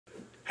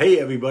Hey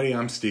everybody,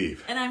 I'm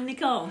Steve. And I'm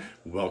Nicole.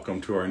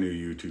 Welcome to our new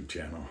YouTube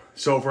channel.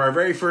 So for our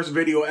very first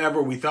video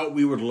ever, we thought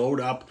we would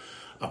load up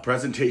a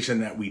presentation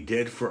that we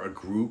did for a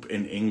group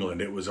in England.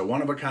 It was a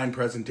one-of-a-kind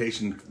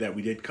presentation that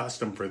we did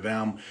custom for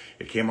them.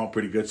 It came out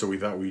pretty good, so we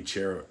thought we'd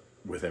share it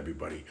with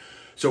everybody.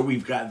 So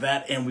we've got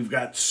that, and we've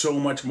got so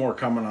much more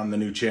coming on the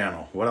new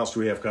channel. What else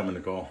do we have coming,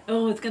 Nicole?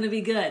 Oh, it's going to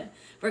be good.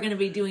 We're going to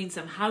be doing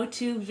some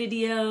how-to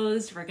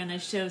videos. We're going to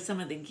show some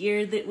of the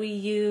gear that we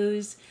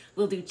use.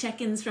 We'll do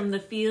check-ins from the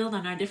field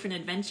on our different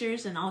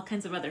adventures and all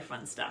kinds of other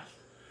fun stuff.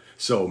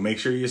 So make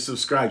sure you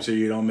subscribe so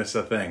you don't miss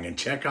a thing. And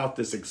check out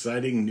this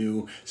exciting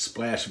new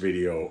splash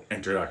video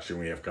introduction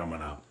we have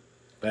coming up.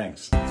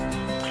 Thanks.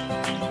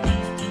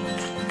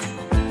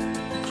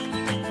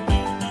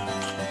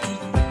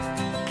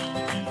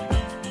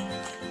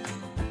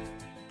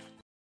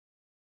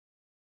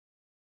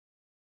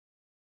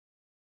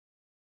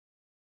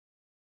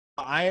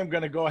 I am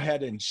going to go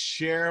ahead and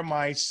share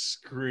my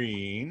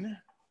screen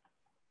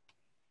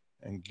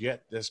and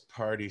get this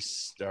party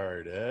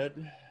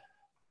started.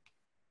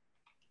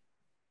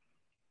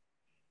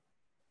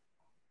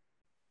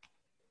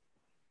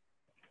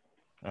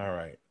 All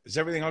right. Is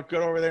everything look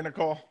good over there,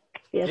 Nicole?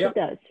 Yes, It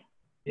does.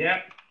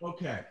 Yep.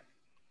 Okay.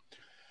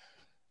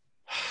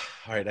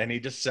 All right. I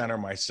need to center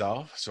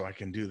myself so I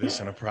can do this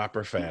in a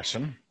proper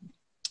fashion.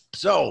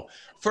 So,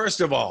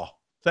 first of all,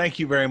 thank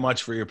you very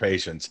much for your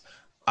patience.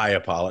 I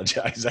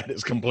apologize. That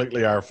is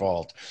completely our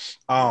fault.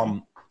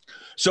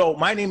 So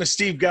my name is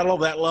Steve Gettle,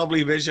 that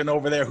lovely vision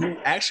over there who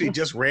actually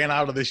just ran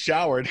out of the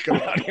shower to come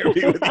out here and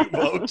be with you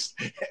folks,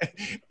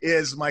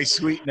 is my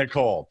sweet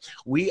Nicole.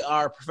 We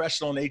are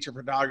professional nature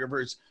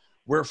photographers.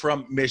 We're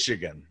from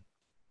Michigan.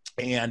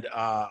 And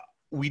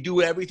we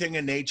do everything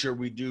in nature.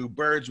 We do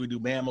birds, we do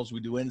mammals, we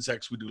do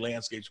insects, we do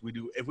landscapes.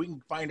 If we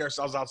can find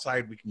ourselves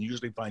outside, we can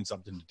usually find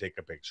something to take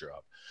a picture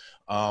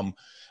of.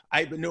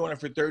 I've been doing it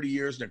for 30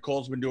 years.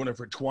 Nicole's been doing it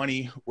for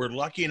 20. We're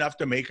lucky enough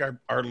to make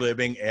our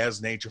living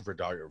as nature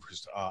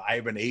photographers. I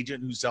have an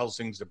agent who sells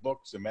things to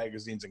books and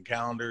magazines and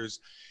calendars.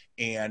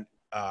 And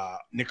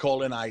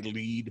Nicole and I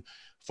lead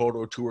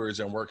photo tours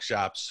and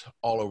workshops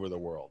all over the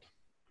world.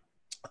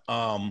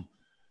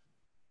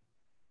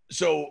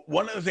 So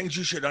one of the things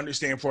you should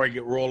understand before I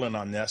get rolling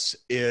on this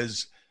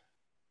is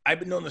I've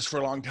been doing this for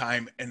a long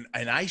time, and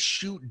I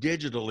shoot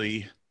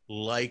digitally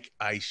like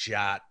I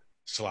shot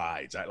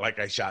slides, like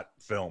I shot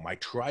film. I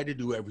try to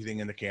do everything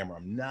in the camera.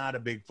 I'm not a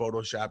big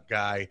Photoshop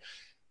guy.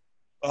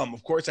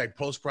 Of course, I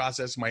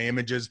post-process my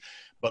images,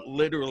 but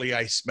literally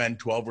I spend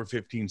 12 or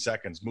 15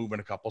 seconds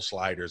moving a couple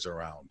sliders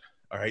around.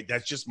 All right,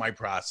 that's just my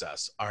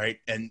process. All right,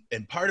 and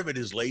part of it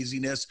is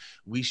laziness.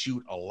 We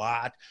shoot a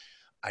lot.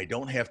 I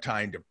don't have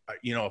time to,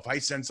 if I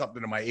send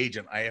something to my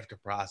agent, I have to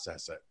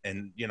process it.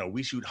 And,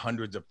 we shoot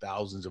hundreds of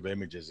thousands of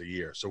images a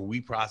year. So we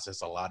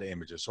process a lot of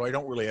images. So I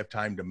don't really have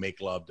time to make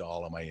love to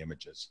all of my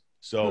images.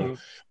 So,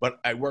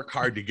 but I work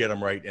hard to get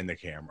them right in the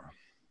camera.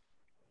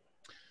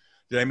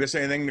 Did I miss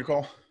anything,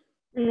 Nicole?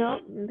 No,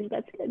 I think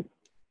that's good.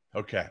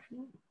 Okay.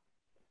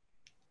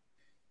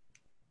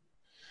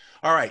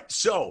 All right,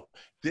 so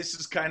this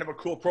is kind of a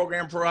cool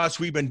program for us.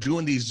 We've been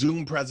doing these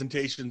Zoom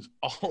presentations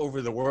all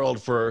over the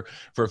world for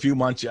a few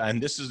months,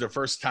 and this is the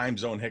first time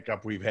zone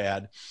hiccup we've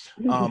had.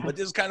 But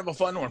this is kind of a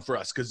fun one for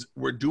us because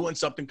we're doing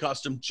something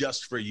custom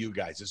just for you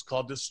guys. It's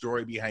called The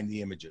Story Behind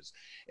the Images.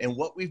 And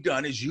what we've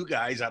done is you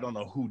guys, I don't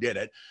know who did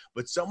it,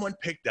 but someone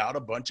picked out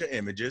a bunch of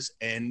images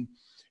and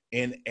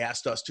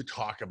asked us to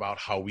talk about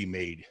how we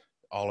made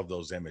all of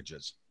those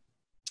images.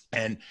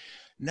 And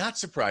not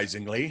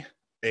surprisingly,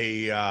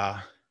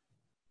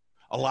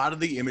 a lot of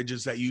the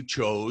images that you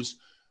chose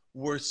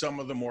were some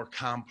of the more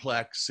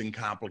complex and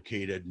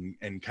complicated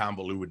and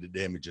convoluted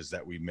images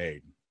that we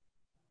made,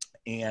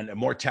 and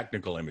more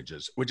technical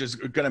images, which is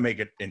going to make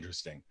it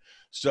interesting.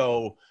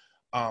 So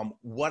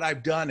what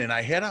I've done, and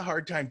I had a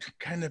hard time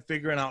kind of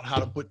figuring out how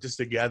to put this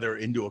together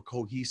into a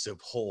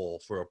cohesive whole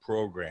for a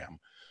program.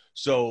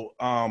 So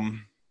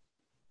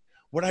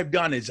what I've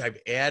done is I've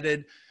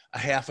added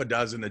a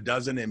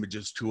dozen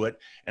images to it,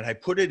 and I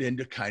put it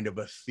into kind of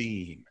a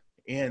theme.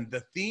 And the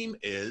theme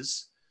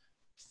is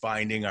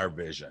finding our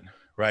vision,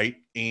 right?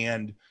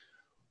 And,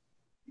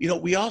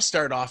 we all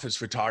start off as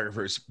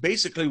photographers.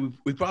 Basically,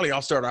 we probably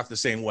all start off the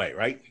same way,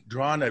 right?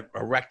 Drawing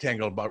a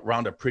rectangle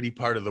around a pretty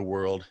part of the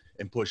world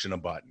and pushing a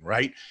button,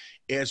 right?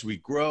 As we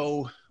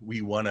grow,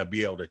 we want to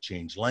be able to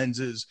change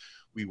lenses.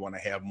 We want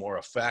to have more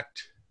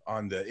effect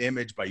on the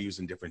image by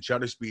using different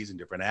shutter speeds and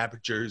different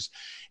apertures.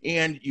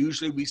 And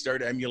usually we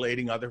start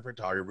emulating other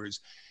photographers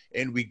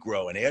and we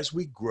grow. And as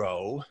we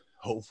grow,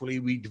 hopefully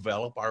we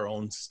develop our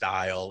own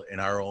style and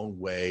our own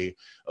way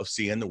of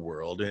seeing the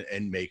world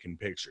and making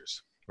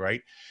pictures,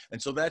 right? And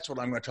so that's what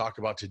I'm going to talk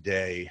about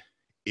today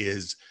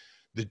is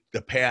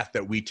the path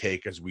that we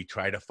take as we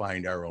try to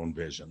find our own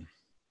vision.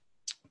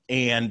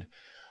 And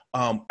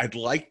I'd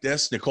like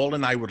this, Nicole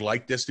and I would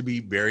like this to be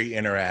very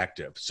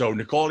interactive. So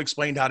Nicole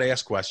explained how to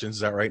ask questions.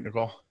 Is that right,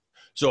 Nicole?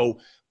 So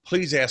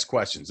please ask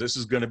questions. This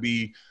is going to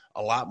be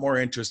a lot more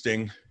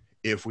interesting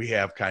if we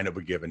have kind of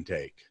a give and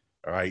take.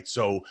 All right.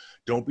 So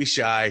don't be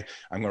shy.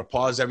 I'm going to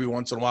pause every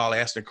once in a while,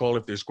 ask Nicole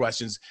if there's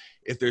questions.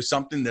 If there's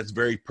something that's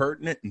very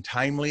pertinent and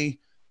timely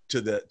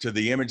to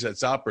the image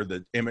that's up or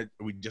the image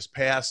we just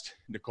passed,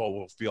 Nicole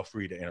will feel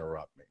free to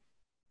interrupt me.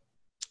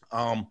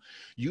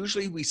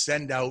 Usually we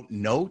send out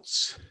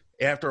notes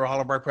after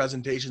all of our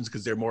presentations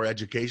because they're more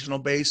educational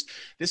based.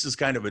 This is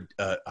kind of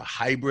a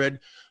hybrid.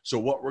 So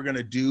what we're going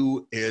to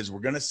do is we're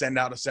going to send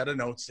out a set of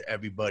notes to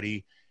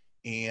everybody,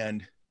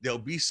 and there'll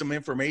be some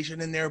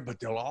information in there, but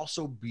there'll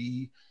also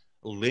be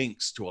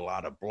links to a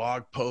lot of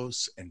blog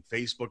posts and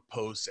Facebook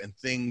posts and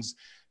things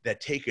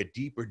that take a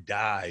deeper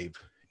dive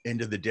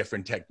into the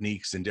different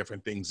techniques and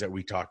different things that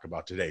we talk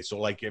about today. So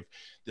like if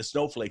the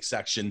snowflake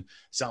section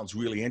sounds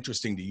really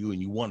interesting to you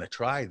and you want to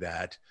try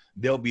that,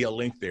 there'll be a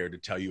link there to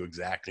tell you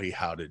exactly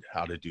how to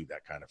do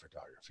that kind of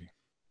photography.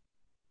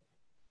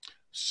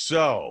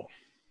 So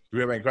do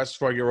we have any questions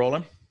before I get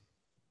rolling?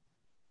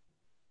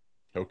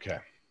 Okay.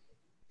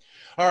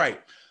 All right.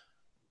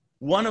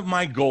 One of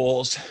my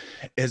goals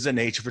as a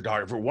nature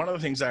photographer, one of the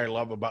things I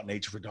love about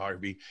nature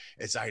photography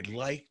is I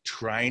like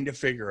trying to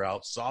figure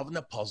out, solving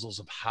the puzzles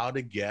of how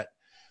to get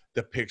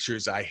the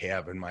pictures I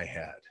have in my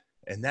head.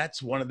 And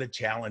that's one of the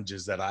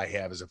challenges that I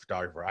have as a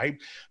photographer.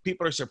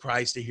 People are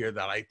surprised to hear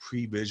that I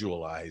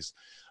pre-visualize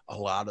a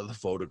lot of the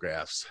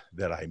photographs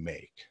that I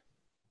make.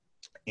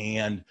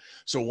 And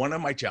so one of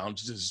my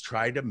challenges is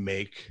try to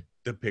make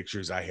the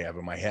pictures I have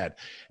in my head.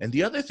 And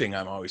the other thing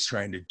I'm always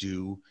trying to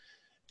do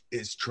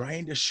is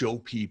trying to show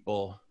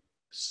people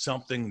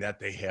something that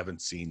they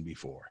haven't seen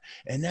before.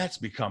 And that's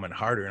becoming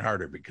harder and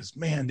harder because,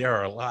 man, there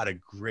are a lot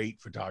of great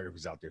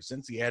photographers out there.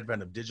 Since the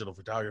advent of digital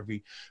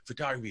photography,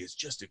 photography has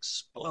just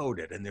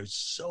exploded, and there's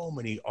so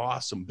many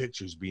awesome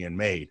pictures being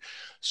made.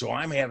 So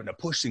I'm having to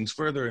push things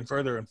further and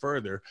further and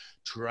further,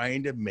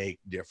 trying to make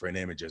different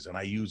images. And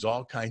I use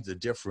all kinds of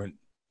different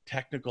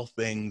technical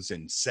things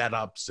and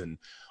setups and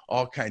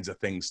all kinds of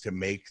things to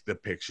make the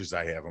pictures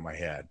I have in my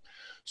head.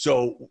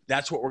 So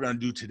that's what we're going to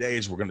do today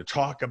is we're going to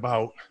talk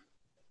about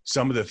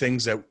some of the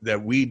things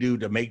that we do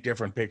to make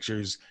different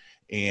pictures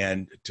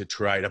and to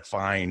try to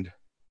find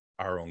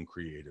our own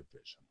creative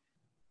vision.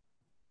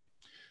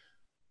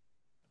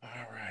 All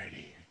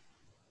righty.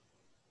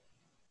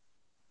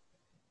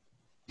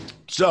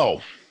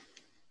 So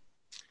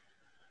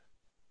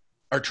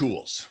our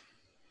tools.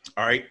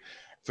 All right.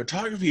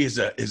 Photography is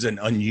an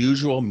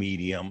unusual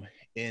medium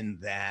in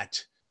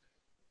that,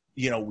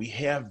 you know,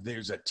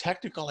 there's a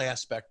technical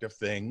aspect of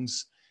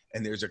things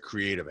and there's a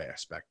creative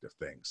aspect of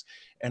things.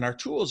 And our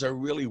tools are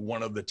really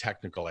one of the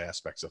technical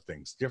aspects of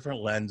things,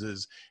 different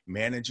lenses,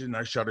 managing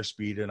our shutter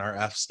speed and our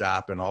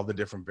f-stop and all the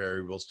different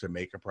variables to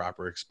make a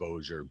proper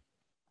exposure.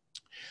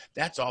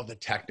 That's all the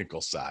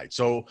technical side.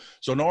 So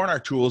knowing our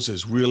tools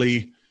is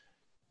really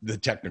the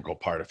technical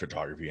part of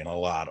photography in a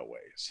lot of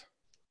ways.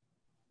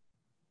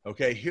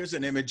 Okay, here's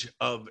an image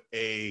of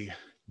a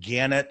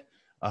gannet,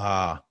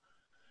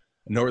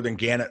 northern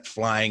gannet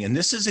flying, and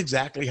this is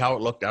exactly how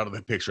it looked out of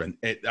the picture and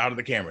out of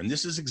the camera. And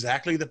this is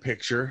exactly the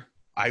picture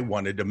I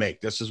wanted to make.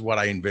 This is what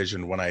I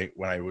envisioned when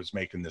I was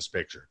making this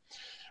picture.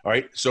 All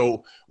right,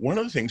 so one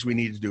of the things we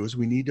need to do is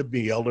we need to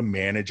be able to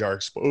manage our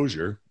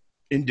exposure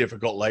in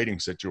difficult lighting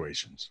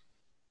situations.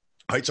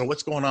 All right, so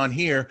what's going on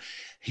here?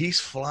 He's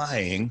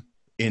flying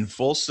in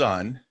full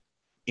sun,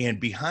 and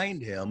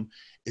behind him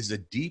is a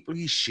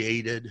deeply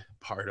shaded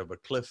part of a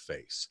cliff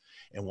face.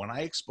 And when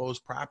I expose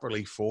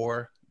properly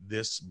for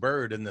this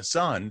bird in the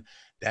sun,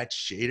 that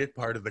shaded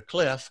part of the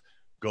cliff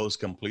goes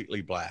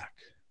completely black,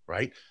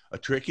 right? A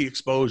tricky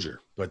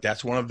exposure, but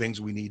that's one of the things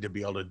we need to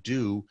be able to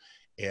do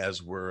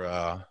as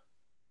we're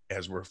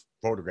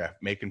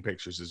making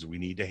pictures, is we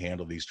need to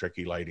handle these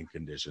tricky lighting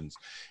conditions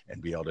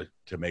and be able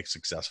to make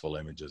successful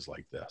images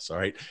like this. All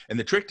right. And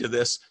the trick to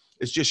this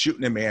is just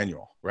shooting in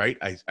manual, right?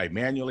 I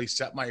manually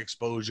set my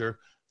exposure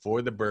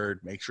for the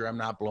bird, make sure I'm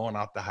not blowing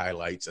out the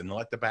highlights, and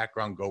let the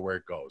background go where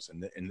it goes.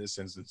 And in this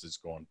instance, it's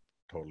going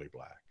totally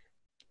black.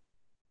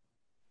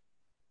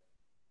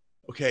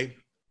 Okay,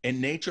 in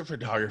nature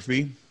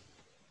photography,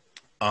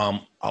 a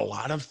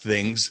lot of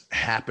things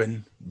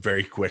happen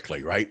very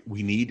quickly, right?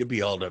 We need to be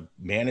able to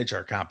manage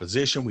our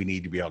composition. We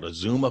need to be able to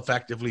zoom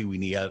effectively. We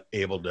need to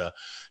be able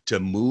to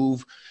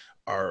move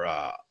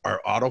our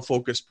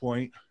autofocus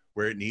point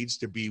where it needs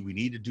to be. We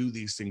need to do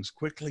these things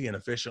quickly and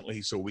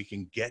efficiently so we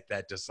can get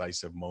that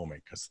decisive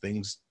moment, because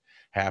things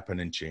happen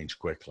and change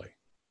quickly.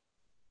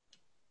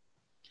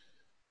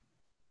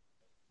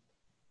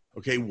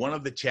 Okay, one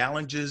of the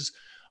challenges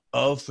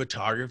of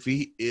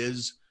photography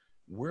is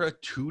we're a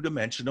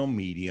two-dimensional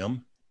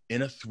medium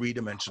in a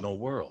three-dimensional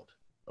world,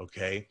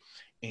 okay?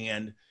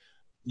 And,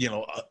 you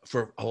know,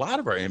 for a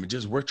lot of our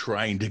images, we're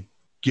trying to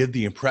give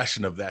the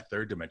impression of that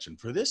third dimension.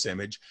 For this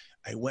image,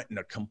 I went in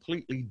a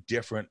completely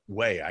different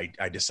way.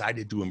 I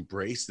decided to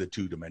embrace the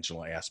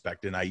two-dimensional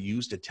aspect, and I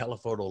used a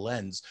telephoto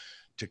lens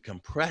to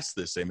compress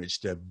this image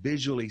to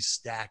visually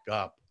stack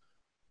up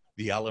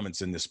the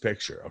elements in this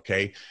picture,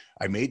 okay?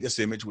 I made this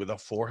image with a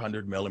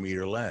 400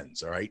 millimeter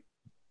lens, all right?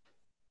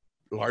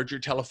 larger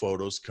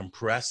telephotos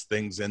compress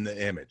things in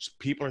the image.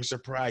 People are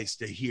surprised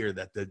to hear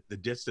that the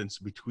distance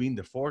between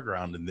the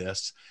foreground in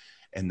this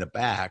and the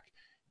back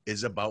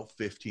is about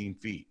 15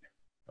 feet.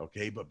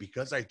 Okay, but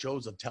because I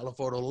chose a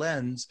telephoto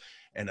lens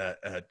and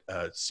a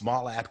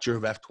small aperture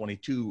of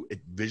f/22, it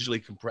visually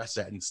compressed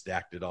that and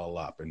stacked it all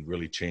up and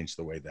really changed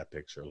the way that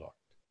picture looked.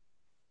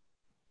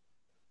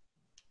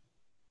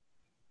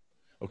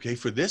 Okay,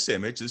 for this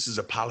image, this is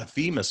a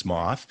Polyphemus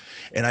moth,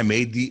 and I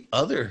made the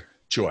other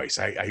choice.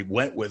 I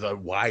went with a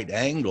wide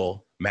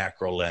angle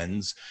macro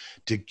lens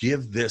to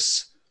give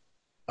this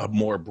a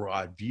more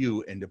broad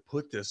view and to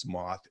put this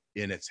moth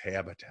in its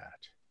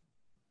habitat.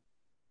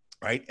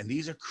 Right? And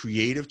these are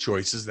creative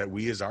choices that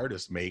we as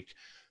artists make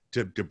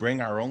to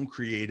bring our own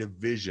creative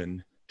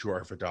vision to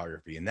our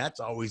photography. And that's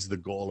always the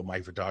goal of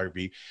my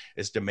photography,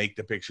 is to make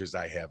the pictures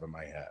I have in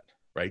my head,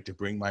 right? To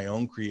bring my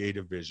own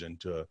creative vision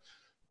to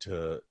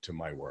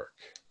my work.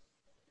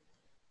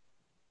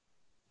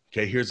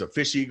 Okay, here's a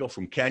fish eagle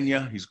from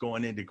Kenya. He's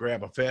going in to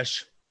grab a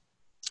fish.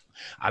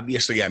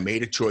 Obviously, I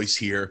made a choice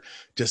here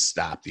to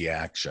stop the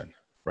action,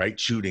 right?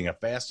 Shooting a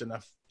fast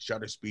enough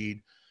shutter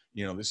speed.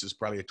 You know, this is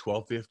probably a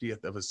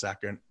 12/50th of a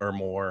second or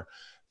more,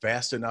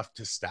 fast enough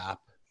to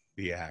stop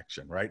the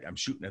action, right? I'm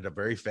shooting at a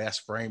very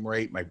fast frame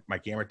rate. My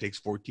camera takes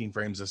 14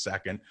 frames a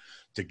second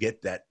to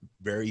get that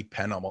very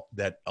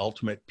that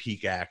ultimate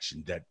peak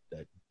action, that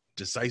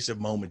decisive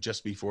moment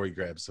just before he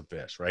grabs the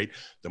fish, right?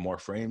 The more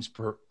frames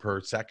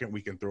per second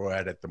we can throw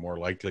at it, the more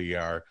likely you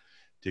are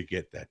to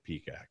get that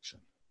peak action.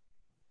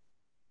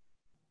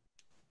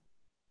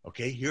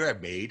 Okay, here I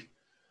made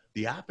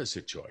the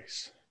opposite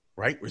choice.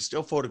 Right? We're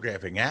still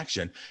photographing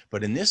action,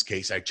 but in this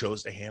case, I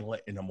chose to handle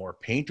it in a more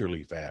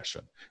painterly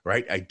fashion,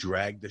 right? I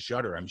dragged the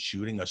shutter. I'm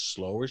shooting a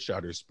slower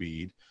shutter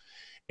speed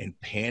and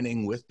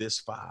panning with this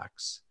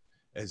fox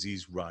as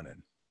he's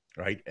running,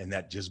 right? And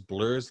that just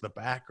blurs the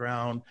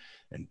background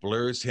and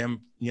blurs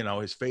him. You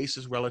know, his face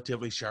is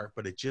relatively sharp,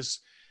 but it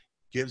just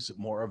gives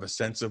more of a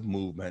sense of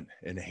movement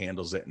and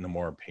handles it in a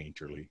more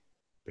painterly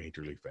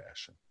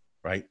fashion,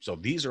 right? So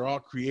these are all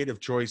creative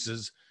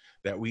choices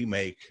that we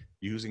make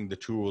using the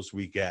tools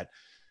we get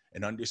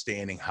and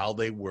understanding how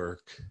they work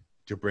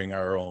to bring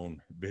our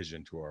own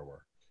vision to our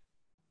work.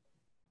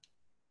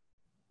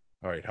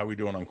 All right, how are we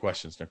doing on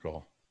questions,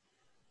 Nicole?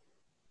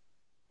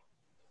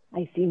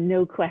 I see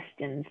no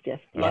questions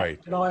just yet. All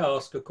right. Can I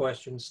ask a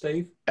question,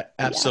 Steve?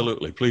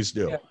 Absolutely, yeah. Please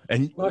do. Yeah.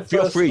 And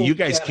feel free, you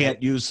guys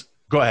can't use,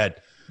 go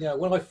ahead. Yeah,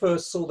 when I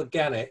first saw the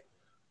gannet,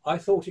 I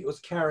thought it was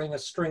carrying a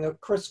string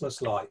of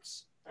Christmas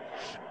lights.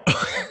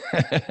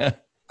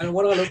 And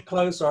when I looked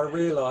closer, I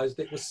realized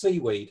it was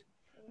seaweed.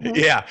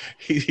 Yeah,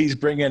 he's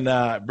bringing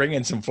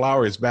some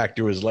flowers back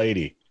to his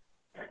lady.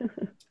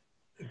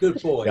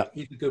 Good boy. Yeah.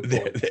 He's a good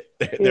boy.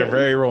 They're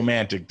very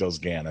romantic, those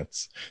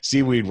gannets.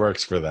 Seaweed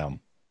works for them.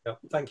 Yeah,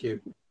 thank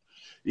you.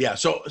 Yeah,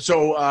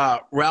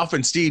 so Ralph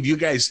and Steve, you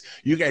guys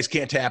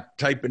can't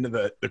type into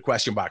the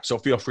question box, so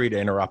feel free to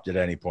interrupt at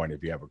any point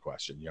if you have a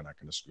question. You're not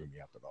going to screw me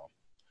up at all.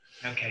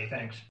 Okay,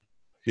 thanks.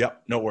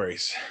 Yep, no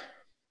worries.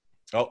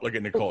 Oh, look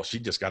at Nicole. She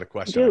just got a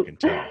question, I can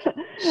tell.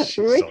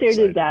 Richard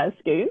is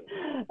asking.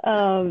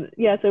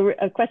 So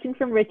a question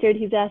from Richard.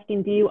 He's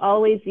asking, do you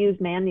always use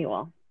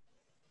manual?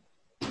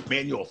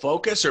 Manual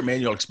focus or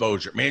manual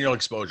exposure? Manual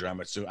exposure, I'm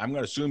going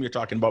to assume you're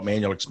talking about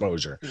manual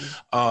exposure.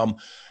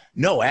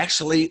 No,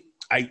 actually,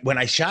 when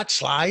I shot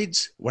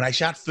slides, when I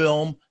shot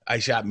film, I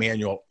shot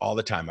manual all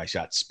the time. I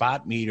shot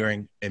spot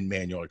metering and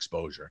manual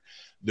exposure.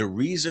 The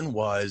reason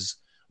was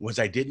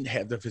I didn't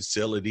have the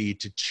facility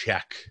to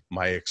check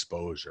my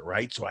exposure,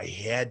 right? So I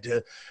had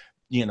to,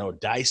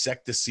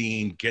 dissect the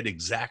scene, get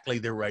exactly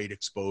the right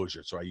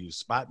exposure. So I used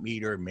spot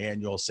meter,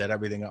 manual, set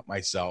everything up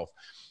myself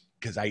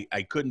because I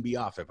couldn't be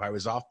off. If I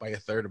was off by a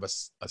third of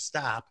a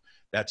stop,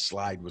 that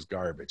slide was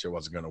garbage. It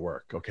wasn't going to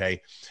work,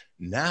 okay?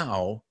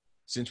 Now,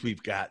 since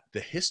we've got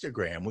the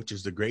histogram, which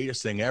is the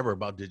greatest thing ever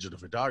about digital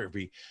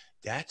photography,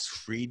 that's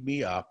freed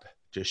me up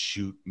to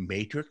shoot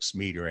matrix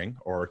metering,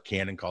 or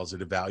Canon calls it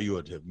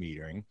evaluative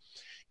metering,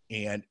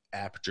 and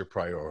aperture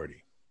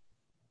priority.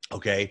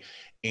 Okay.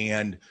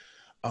 And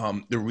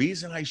the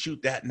reason I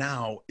shoot that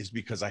now is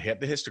because I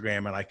have the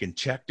histogram and I can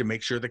check to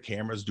make sure the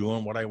camera's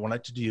doing what I want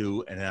it to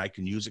do. And then I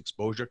can use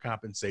exposure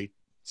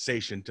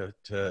compensation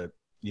to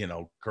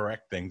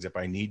correct things if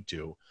I need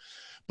to.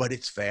 But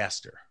it's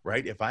faster,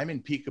 right? If I'm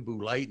in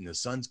peekaboo light and the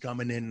sun's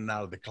coming in and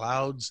out of the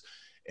clouds,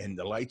 and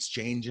the light's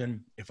changing,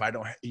 if I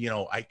don't,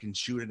 I can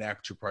shoot an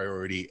aperture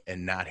priority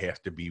and not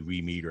have to be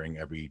remetering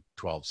every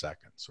 12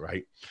 seconds,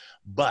 right?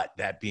 But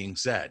that being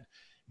said,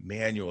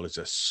 manual is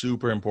a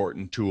super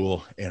important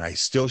tool, and I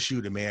still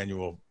shoot a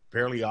manual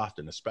fairly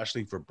often,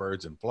 especially for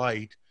birds in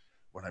flight.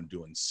 When I'm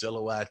doing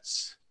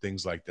silhouettes,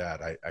 things like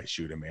that, I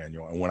shoot a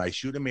manual. And when I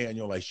shoot a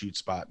manual, I shoot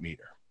spot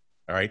meter.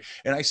 All right.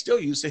 And I still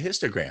use the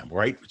histogram,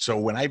 right? So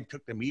when I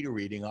took the meter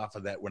reading off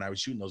of that, when I was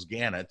shooting those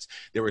gannets,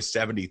 there were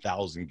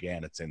 70,000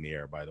 gannets in the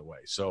air, by the way.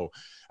 So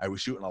I was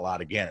shooting a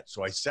lot of gannets.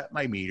 So I set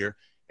my meter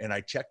and I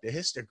checked the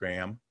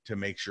histogram to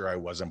make sure I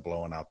wasn't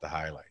blowing out the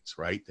highlights,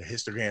 right? The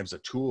histogram's a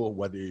tool,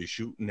 whether you're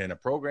shooting in a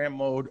program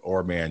mode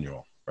or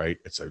manual, right?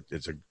 It's a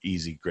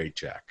easy, great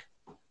check.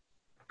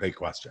 Great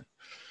question.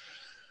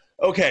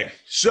 Okay,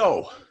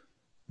 so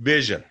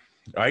vision,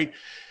 right?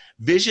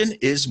 Vision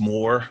is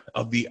more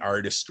of the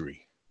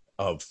artistry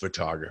of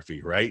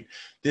photography, right?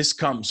 This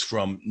comes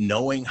from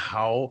knowing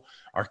how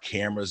our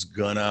camera's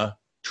gonna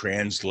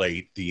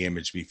translate the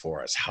image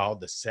before us, how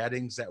the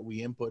settings that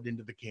we input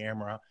into the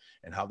camera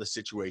and how the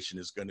situation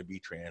is going to be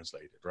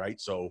translated, right?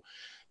 So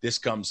this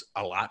comes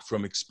a lot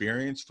from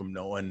experience, from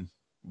knowing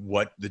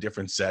what the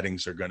different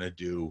settings are going to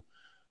do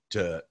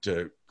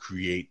to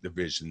create the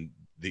vision,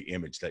 the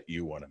image that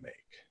you want to make.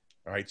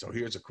 All right, so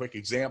here's a quick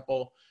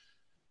example.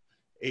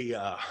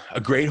 A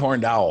great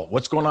horned owl.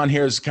 What's going on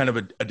here is kind of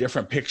a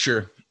different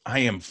picture. I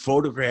am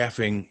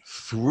photographing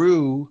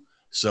through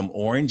some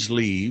orange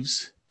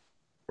leaves,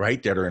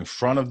 right, that are in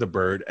front of the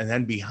bird, and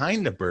then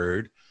behind the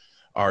bird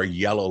are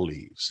yellow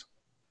leaves.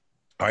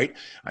 All right,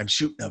 I'm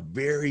shooting a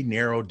very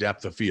narrow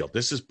depth of field.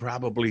 This is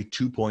probably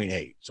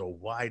 2.8, so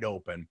wide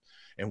open.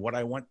 And what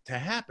I want to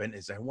happen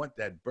is I want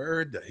that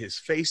bird, his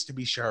face to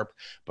be sharp,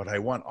 but I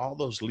want all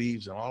those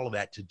leaves and all of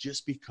that to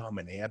just become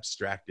an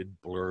abstracted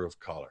blur of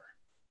color,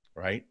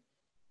 right?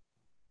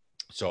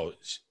 So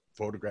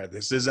photograph,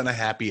 this isn't a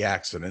happy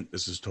accident.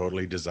 This is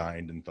totally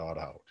designed and thought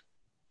out.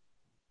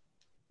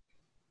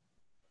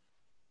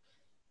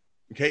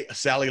 Okay, a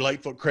Sally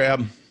Lightfoot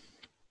crab.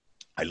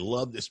 I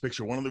love this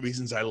picture. One of the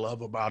reasons I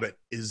love about it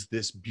is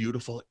this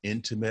beautiful,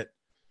 intimate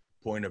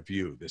point of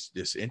view,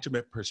 this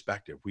intimate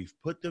perspective. We've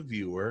put the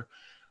viewer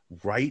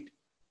right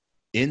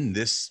in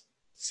this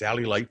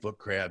Sally Lightfoot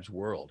crab's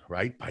world,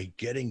 right? By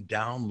getting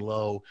down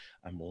low,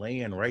 I'm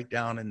laying right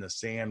down in the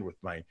sand with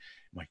my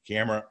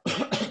camera,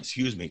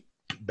 excuse me,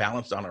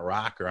 balanced on a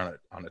rock or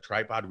on a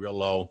tripod real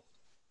low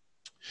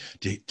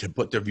to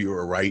put the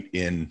viewer right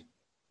in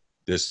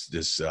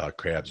this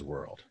crab's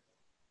world.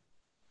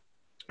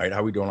 All right,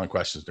 how are we doing on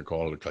questions,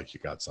 Nicole? It looks like you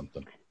got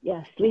something.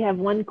 Yes, we have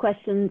one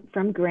question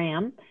from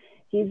Graham.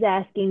 He's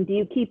asking, do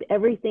you keep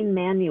everything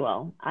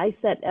manual? I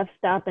set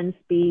f-stop and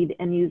speed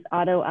and use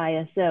auto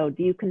ISO.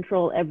 Do you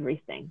control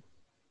everything?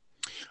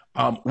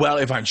 Well,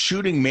 if I'm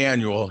shooting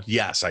manual,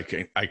 yes, I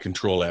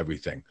control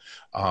everything.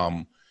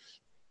 You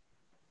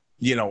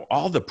know,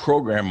 all the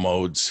program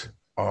modes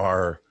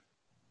are,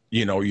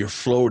 you know, you're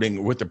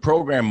floating with the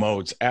program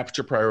modes,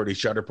 aperture priority,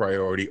 shutter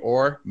priority,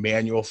 or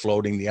manual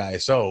floating the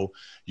ISO,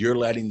 you're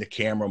letting the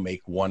camera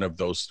make one of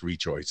those three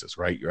choices,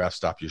 right? Your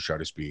f-stop, your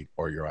shutter speed,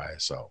 or your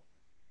ISO.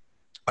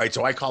 All right,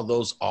 so I call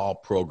those all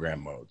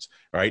program modes,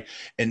 right?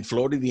 And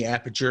floating the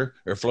aperture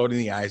or floating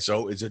the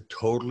ISO is a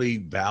totally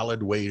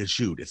valid way to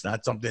shoot. It's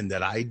not something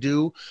that I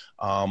do,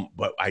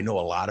 but I know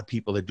a lot of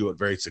people that do it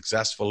very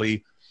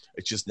successfully.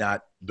 It's just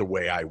not the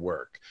way I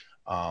work.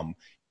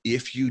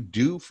 If you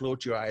do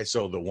float your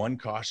ISO, the one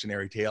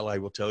cautionary tale I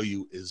will tell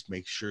you is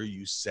make sure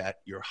you set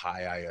your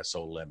high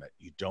ISO limit.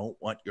 You don't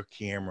want your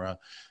camera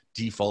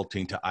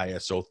defaulting to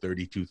ISO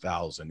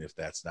 32,000 if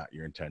that's not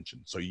your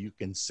intention. So you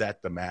can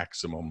set the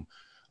maximum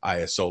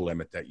ISO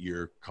limit that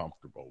you're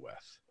comfortable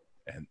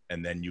with.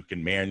 And then you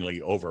can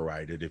manually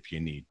override it if you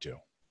need to,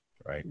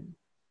 right?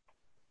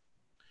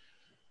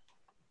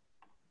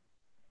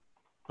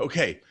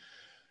 Okay.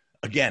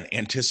 Again,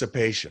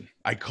 anticipation.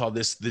 I call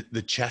this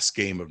the chess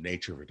game of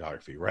nature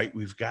photography, right?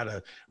 We've got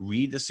to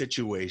read the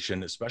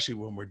situation, especially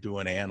when we're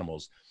doing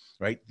animals,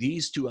 right?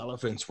 These two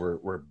elephants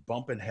were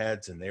bumping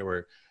heads and they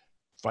were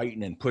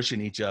fighting and pushing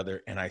each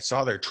other. And I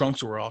saw their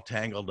trunks were all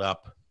tangled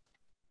up.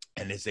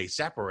 And as they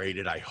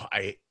separated,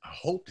 I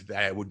hoped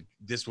that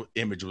this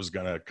image was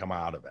going to come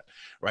out of it,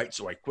 right?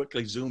 So I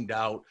quickly zoomed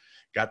out,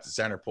 got the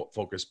center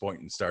focus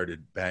point and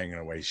started banging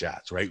away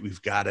shots, right?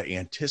 We've got to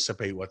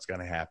anticipate what's going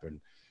to happen,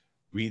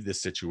 read the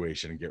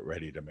situation, and get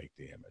ready to make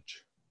the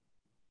image.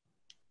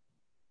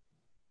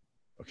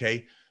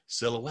 Okay,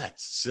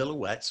 silhouettes.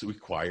 Silhouettes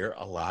require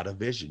a lot of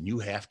vision. You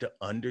have to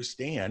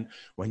understand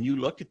when you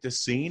look at this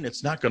scene,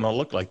 it's not going to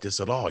look like this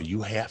at all.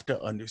 You have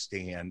to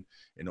understand,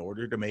 in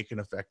order to make an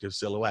effective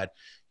silhouette,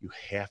 you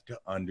have to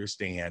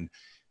understand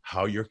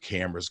how your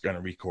camera is going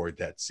to record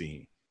that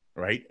scene,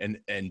 right? And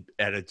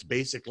at its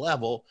basic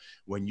level,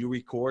 when you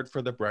record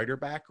for the brighter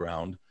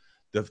background,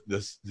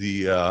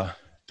 the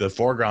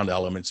foreground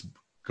elements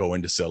go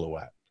into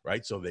silhouette,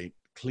 right? So they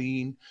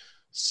clean,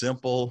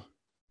 simple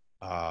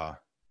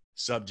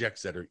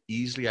subjects that are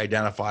easily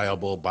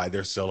identifiable by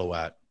their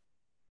silhouette,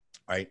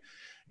 right?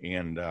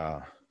 And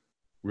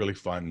really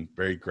fun,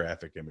 very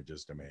graphic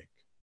images to make.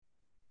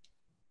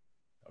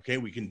 Okay,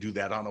 we can do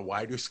that on a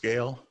wider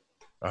scale,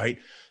 all right?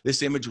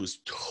 This image was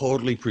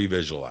totally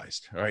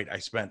pre-visualized, all right? I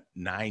spent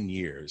 9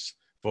 years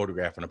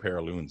photographing a pair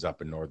of loons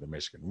up in northern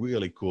Michigan.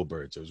 Really cool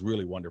birds. It was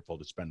really wonderful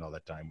to spend all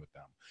that time with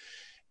them.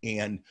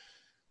 And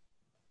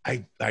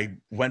I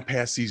went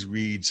past these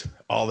reeds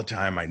all the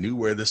time. I knew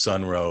where the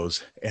sun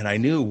rose, and I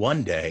knew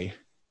one day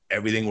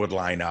everything would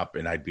line up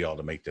and I'd be able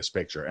to make this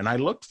picture. And I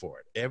looked for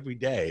it every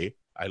day.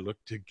 I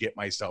looked to get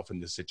myself in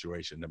this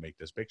situation to make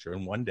this picture.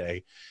 And one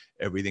day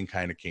everything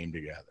kind of came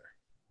together.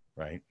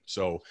 right?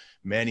 So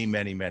many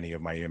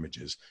of my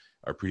images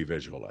are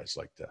pre-visualized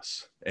like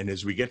this. And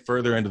as we get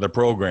further into the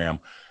program,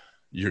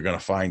 you're going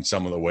to find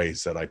some of the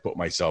ways that I put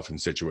myself in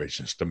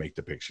situations to make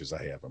the pictures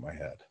I have in my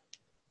head.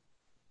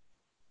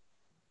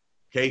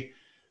 Okay,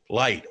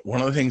 light.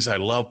 One of the things I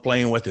love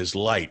playing with is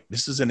light.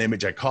 This is an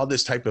image, I call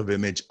this type of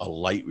image a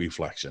light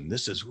reflection.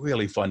 This is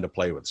really fun to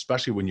play with,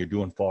 especially when you're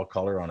doing fall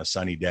color on a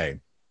sunny day.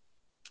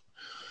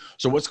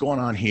 So what's going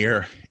on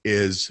here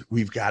is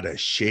we've got a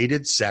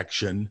shaded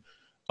section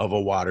of a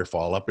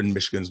waterfall up in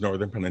Michigan's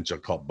Northern Peninsula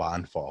called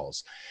Bond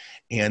Falls.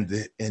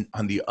 And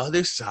on the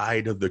other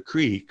side of the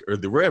creek or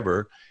the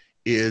river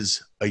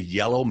is a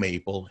yellow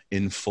maple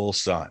in full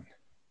sun,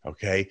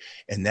 okay?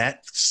 And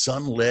that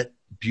sunlit,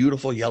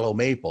 beautiful yellow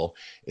maple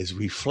is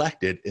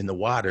reflected in the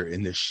water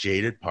in the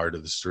shaded part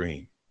of the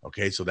stream,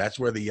 okay? So that's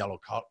where the yellow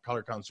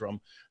color comes from.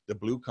 The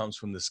blue comes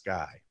from the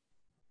sky,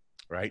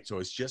 right? So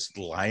it's just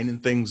lining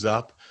things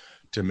up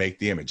to make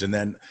the image. And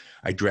then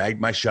I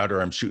dragged my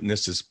shutter. I'm shooting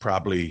this as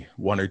probably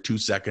 1 or 2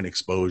 second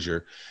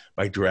exposure.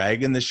 By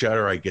dragging the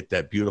shutter, I get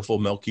that beautiful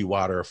milky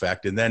water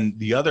effect. And then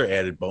the other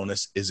added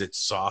bonus is it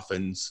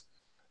softens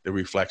the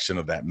reflection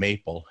of that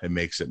maple and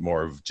makes it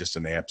more of just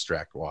an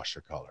abstract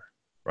watercolor,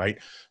 right?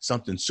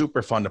 Something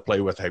super fun to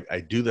play with. I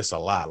do this a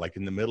lot, like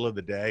in the middle of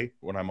the day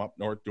when I'm up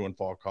north doing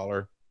fall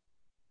color,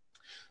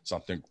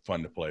 something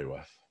fun to play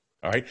with.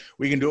 All right,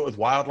 we can do it with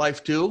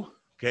wildlife too.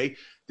 Okay,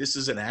 this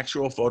is an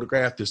actual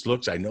photograph.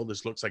 I know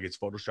this looks like it's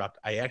photoshopped.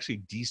 I actually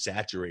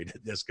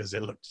desaturated this because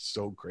it looked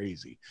so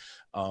crazy.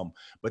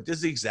 But this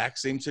is the exact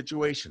same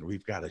situation.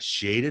 We've got a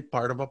shaded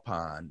part of a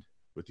pond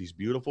with these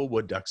beautiful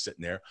wood ducks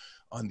sitting there.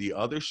 On the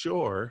other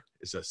shore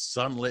is a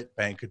sunlit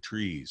bank of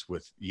trees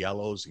with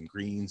yellows and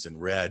greens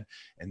and red.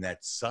 And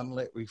that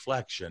sunlit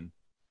reflection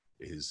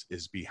is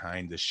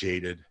behind the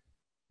shaded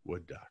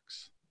wood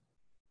ducks.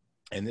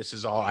 And this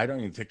is all, I don't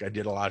even think I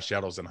did a lot of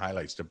shadows and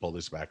highlights to pull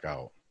this back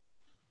out.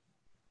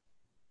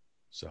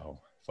 So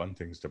fun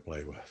things to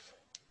play with.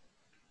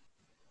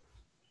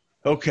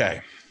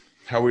 Okay,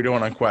 how are we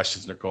doing on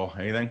questions, Nicole?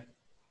 Anything?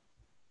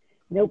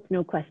 Nope,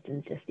 no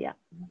questions just yet.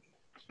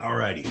 All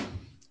righty.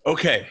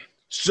 Okay,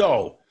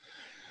 so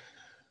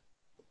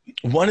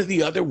one of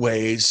the other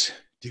ways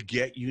to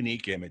get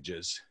unique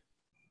images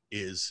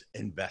is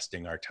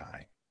investing our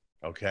time,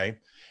 okay?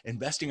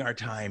 Investing our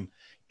time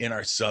in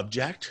our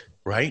subject,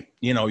 right?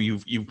 You know,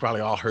 you've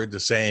probably all heard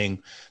the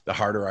saying, the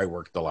harder I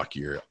work, the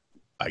luckier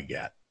I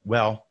get.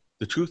 Well,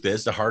 the truth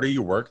is, the harder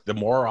you work, the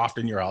more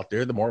often you're out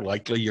there, the more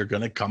likely you're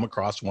going to come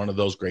across one of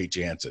those great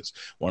chances,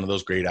 one of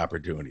those great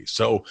opportunities.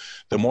 So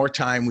the more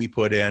time we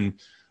put in,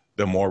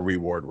 the more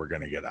reward we're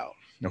going to get out,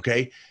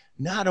 okay?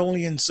 Not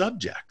only in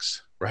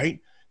subjects, right?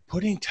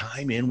 Putting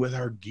time in with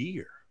our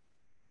gear,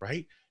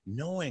 right?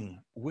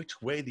 Knowing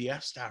which way the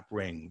f-stop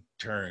ring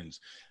turns,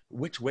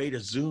 which way to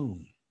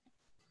zoom,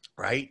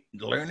 right?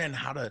 Learning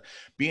how to,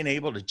 being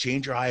able to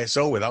change your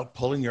ISO without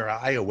pulling your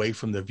eye away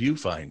from the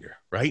viewfinder,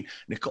 right?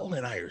 Nicole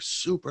and I are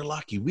super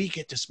lucky. We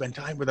get to spend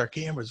time with our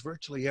cameras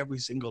virtually every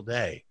single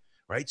day,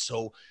 right?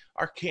 So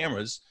our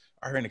cameras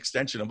are an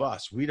extension of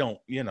us. We don't,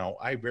 you know,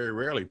 I very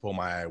rarely pull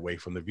my eye away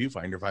from the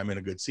viewfinder if I'm in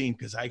a good scene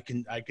because I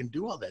can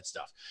do all that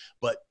stuff.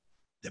 But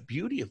the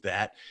beauty of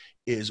that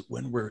is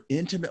when we're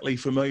intimately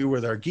familiar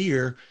with our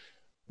gear,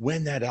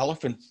 when that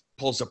elephant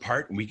pulls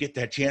apart and we get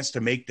that chance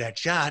to make that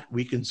shot,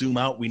 we can zoom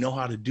out. We know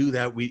how to do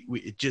that.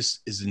 It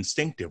just is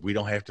instinctive. We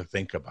don't have to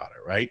think about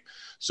it, right?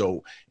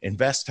 So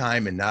invest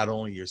time in not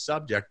only your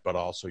subject, but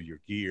also your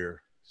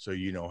gear so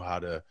you know how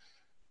to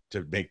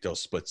make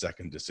those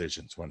split-second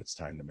decisions when it's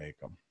time to make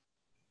them.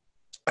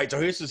 All right,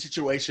 so here's the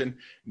situation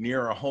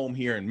near our home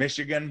here in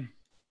Michigan.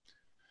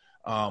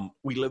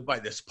 We live by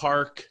this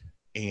park.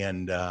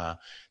 And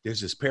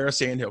there's this pair of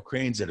sandhill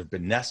cranes that have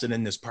been nesting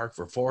in this park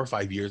for 4 or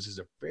 5 years. It's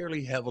a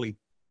fairly heavily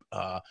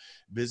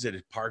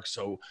visited park.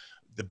 So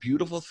the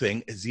beautiful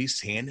thing is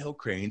these sandhill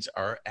cranes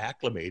are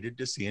acclimated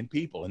to seeing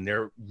people, and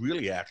they're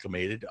really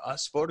acclimated to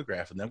us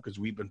photographing them because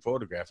we've been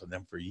photographing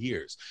them for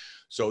years.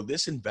 So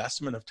this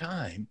investment of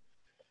time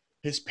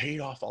has paid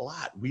off a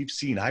lot.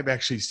 I've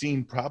actually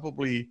seen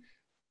probably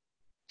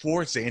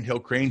 4 sandhill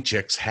crane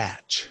chicks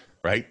hatch.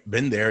 Right?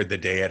 Been there the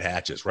day it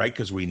hatches, right?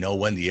 Because we know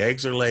when the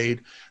eggs are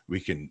laid. We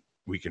can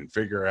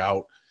figure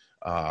out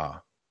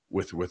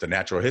with a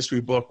natural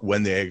history book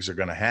when the eggs are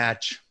going to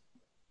hatch,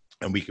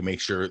 and we can make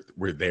sure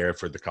we're there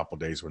for the couple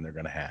days when they're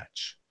going to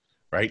hatch,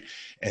 right?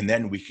 And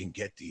then we can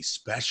get these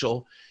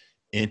special,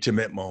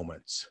 intimate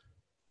moments,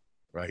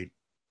 right?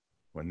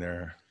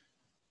 When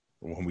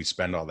we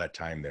spend all that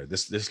time there.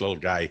 This little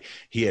guy,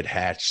 he had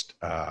hatched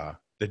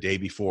the day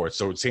before.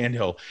 So at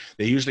Sandhill,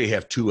 they usually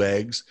have 2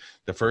 eggs.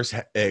 The first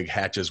egg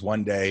hatches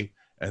one day,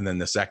 and then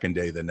the second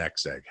day, the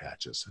next egg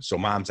hatches. So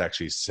mom's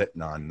actually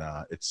sitting on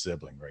its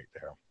sibling right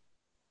there.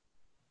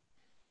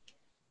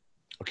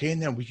 Okay,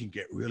 and then we can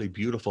get really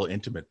beautiful,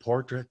 intimate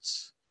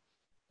portraits,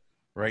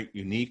 right?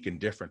 Unique and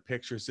different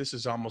pictures. This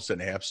is almost an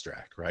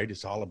abstract, right?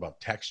 It's all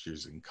about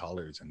textures and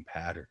colors and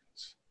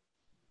patterns,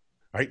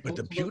 right? But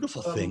the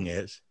beautiful thing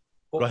is,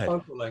 go ahead.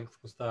 What focal length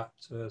was that,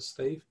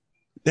 Steve?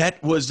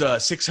 That was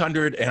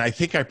 600, and I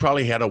think I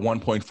probably had a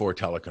 1.4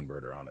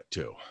 teleconverter on it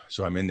too.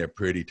 So I'm in there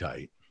pretty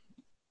tight.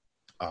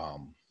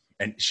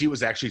 And she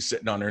was actually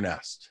sitting on her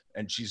nest,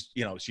 and she's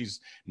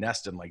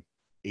nesting like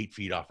 8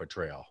 feet off a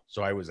trail.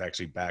 So I was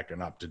actually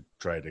backing up to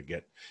try to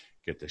get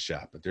the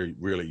shot, but they're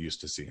really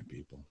used to seeing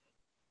people.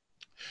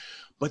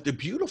 But the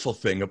beautiful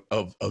thing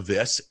of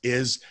this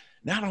is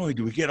not only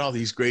do we get all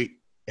these great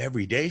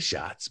everyday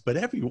shots, but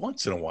every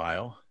once in a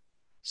while,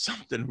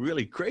 something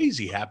really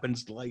crazy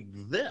happens like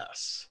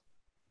this.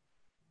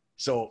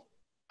 So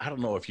I don't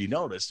know if you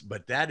noticed,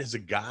 but that is a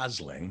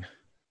gosling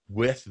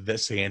with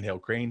this sandhill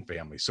crane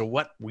family. So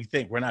what we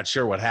think, we're not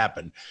sure what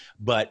happened,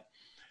 but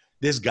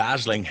this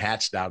gosling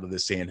hatched out of the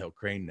sandhill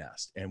crane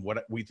nest. And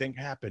what we think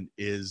happened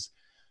is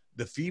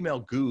the female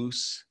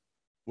goose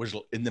was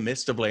in the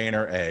midst of laying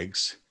her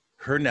eggs.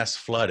 Her nest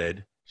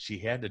flooded. She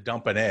had to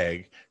dump an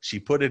egg. She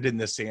put it in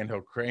the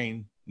sandhill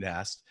crane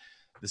nest.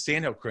 The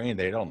sandhill crane,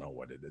 they don't know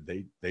what it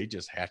did. They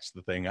just hatched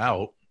the thing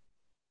out.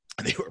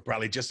 They were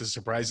probably just as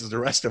surprised as the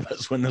rest of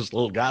us when this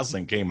little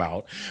gosling came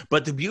out.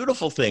 But the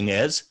beautiful thing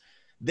is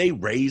they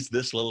raised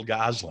this little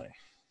gosling,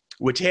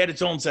 which had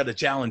its own set of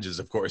challenges,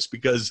 of course,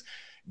 because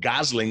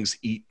goslings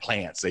eat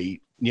plants. They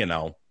eat,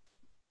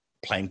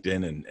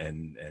 plankton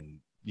and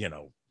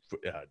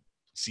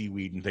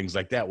seaweed and things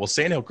like that. Well,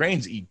 sandhill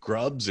cranes eat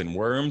grubs and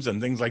worms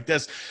and things like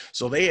this.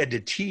 So they had to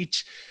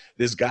teach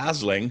this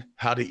gosling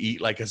how to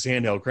eat like a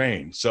sandhill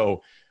crane.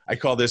 So I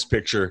call this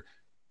picture,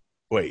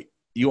 wait,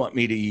 you want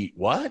me to eat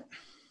what?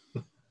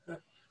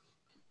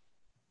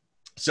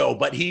 So,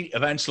 but he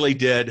eventually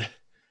did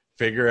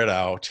figure it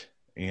out,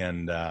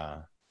 and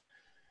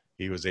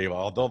he was able,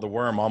 although the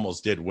worm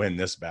almost did win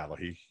this battle,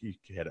 he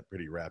had it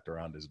pretty wrapped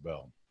around his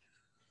belt.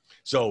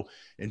 So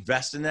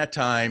invest in that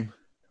time.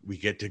 We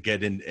get to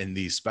get in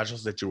these special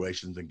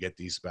situations and get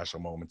these special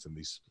moments and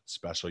these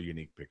special,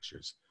 unique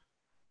pictures,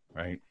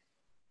 right?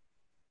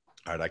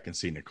 All right, I can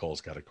see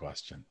Nicole's got a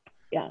question.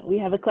 Yeah, we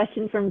have a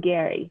question from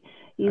Gary.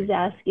 He's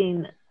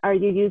asking, are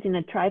you using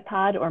a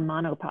tripod or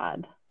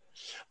monopod?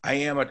 I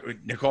am.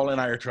 Nicole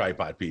and I are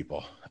tripod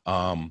people.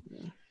 I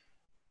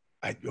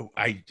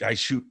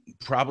shoot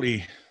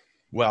probably,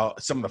 well,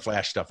 some of the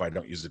flash stuff, I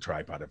don't use the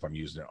tripod if I'm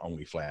using it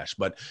only flash,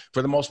 but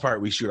for the most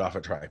part, we shoot off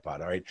a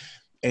tripod. All right.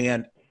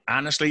 And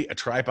honestly, a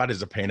tripod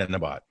is a pain in the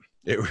butt.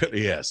 It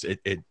really is.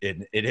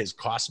 It has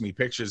cost me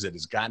pictures. It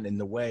has gotten in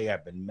the way.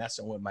 I've been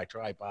messing with my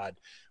tripod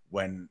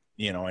when,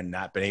 and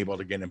not been able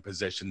to get in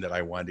position that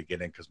I wanted to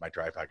get in because my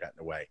tripod got in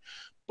the way.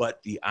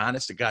 But the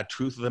honest to God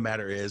truth of the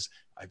matter is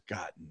I've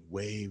gotten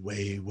way,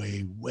 way,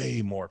 way,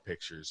 way more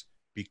pictures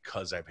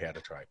because I've had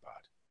a tripod.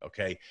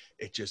 Okay.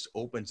 It just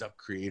opens up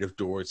creative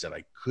doors that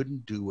I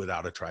couldn't do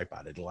without a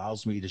tripod. It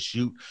allows me to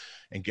shoot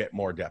and get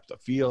more depth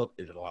of field.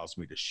 It allows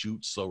me to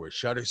shoot slower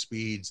shutter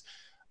speeds.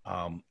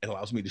 It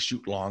allows me to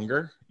shoot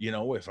longer.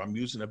 If I'm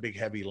using a big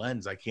heavy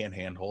lens, I can't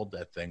handhold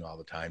that thing all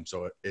the time.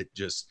 So it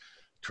just,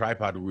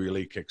 tripod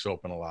really kicks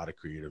open a lot of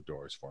creative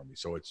doors for me.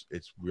 So it's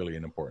really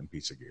an important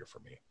piece of gear for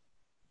me.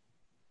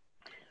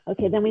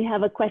 Okay, then we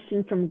have a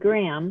question from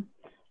Graham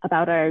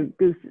about our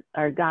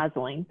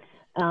gosling.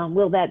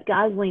 Will that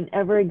gosling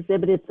ever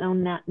exhibit its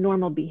own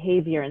normal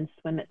behavior and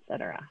swim,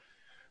 etc.?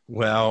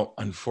 Well,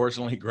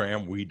 unfortunately,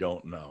 Graham, we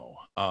don't know.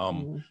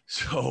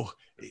 So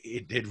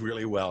it did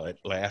really well. It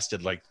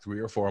lasted like 3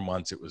 or 4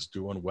 months. It was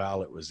doing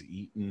well. It was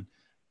eating,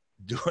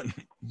 doing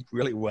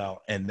really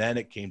well. And then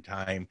it came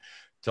time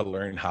to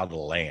learn how to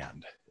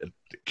land. It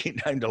came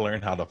time to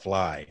learn how to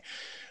fly.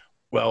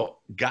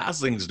 Well,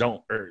 goslings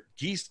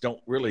geese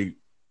don't really,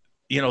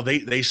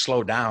 they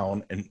slow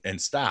down and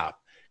stop.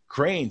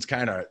 Cranes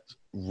kind of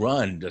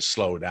run to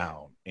slow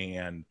down,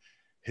 and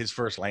his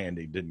first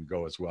landing didn't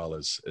go as well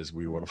as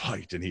we would have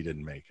liked, and he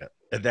didn't make it.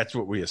 And that's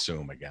what we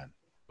assume again.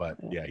 But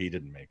yeah, he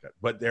didn't make it.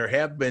 But there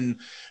have been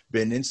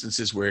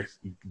instances where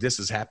this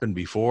has happened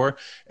before,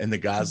 and the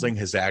gosling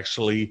has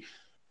actually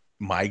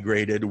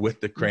migrated with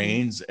the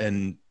cranes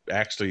and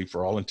actually,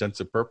 for all intents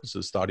and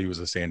purposes, thought he was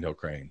a sandhill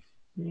crane.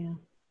 Yeah.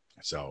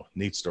 So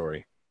neat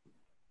story.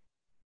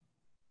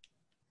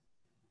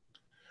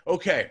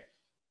 Okay.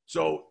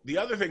 So the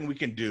other thing we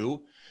can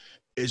do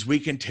is we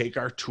can take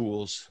our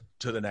tools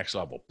to the next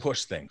level,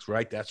 push things,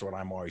 right? That's what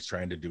I'm always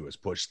trying to do, is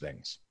push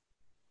things.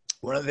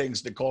 One of the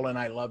things Nicole and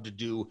I love to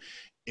do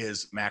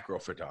is macro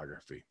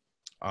photography.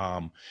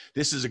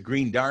 This is a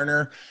green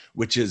darner,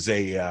 which is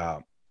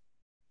about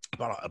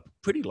a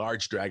pretty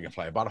large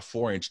dragonfly, about a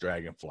 4-inch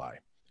dragonfly.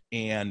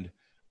 And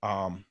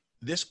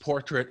this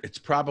portrait, it's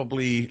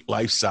probably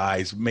life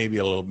size, maybe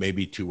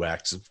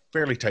 2X,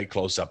 fairly tight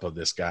close up of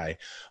this guy.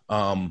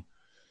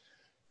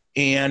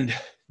 And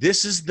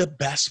this is the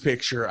best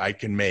picture I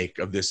can make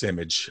of this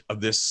image,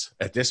 at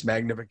this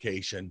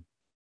magnification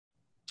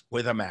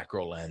with a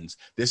macro lens.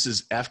 This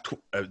is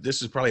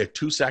this is probably a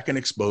 2-second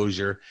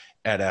exposure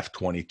at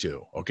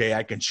f/22. Okay,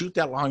 I can shoot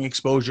that long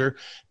exposure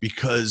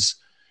because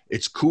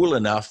it's cool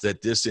enough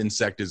that this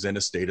insect is in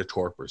a state of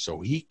torpor,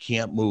 so he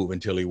can't move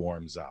until he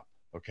warms up.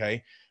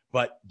 Okay,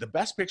 but the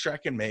best picture I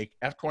can make,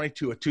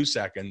 f/22 at 2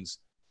 seconds,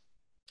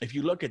 if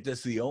you look at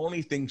this, the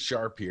only thing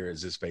sharp here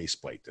is his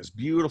faceplate. This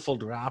beautiful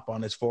drop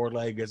on his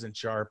foreleg isn't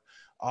sharp.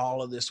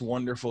 All of this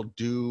wonderful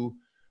dew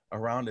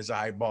around his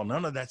eyeball,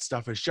 none of that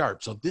stuff is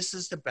sharp. So this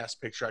is the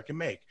best picture I can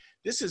make.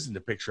 This isn't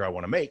the picture I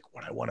want to make.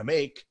 What I want to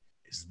make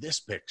is this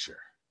picture.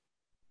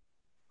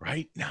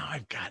 Right now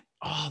I've got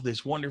all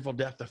this wonderful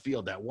depth of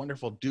field. That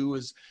wonderful dew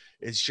is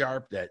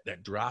sharp.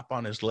 That drop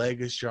on his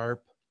leg is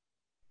sharp.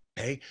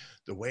 Okay.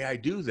 The way I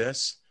do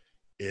this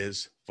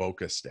is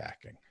focus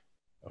stacking.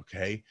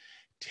 Okay.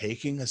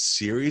 Taking a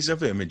series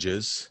of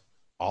images,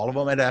 all of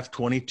them at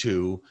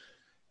f/22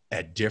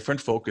 at different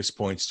focus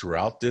points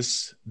throughout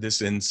this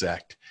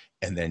insect,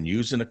 and then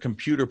using a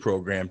computer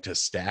program to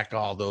stack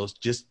all those,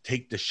 just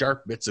take the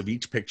sharp bits of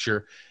each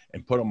picture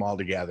and put them all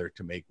together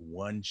to make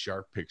one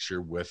sharp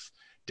picture with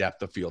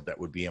depth of field that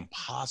would be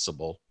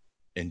impossible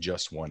in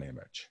just one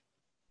image,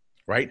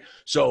 right?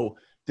 So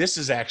this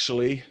is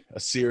actually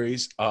this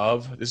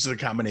is a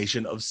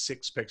combination of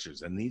 6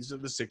 pictures, and these are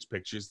the 6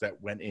 pictures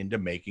that went into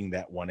making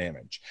that one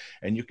image.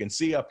 And you can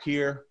see up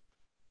here,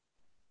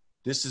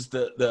 this is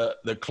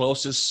the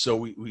closest. So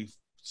we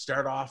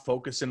start off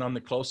focusing on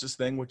the closest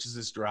thing, which is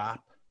this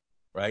drop,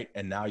 right?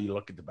 And now you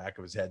look at the back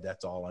of his head,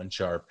 that's all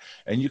unsharp.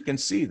 And you can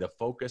see the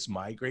focus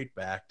migrate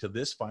back to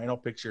this final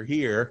picture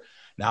here.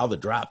 Now the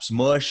drop's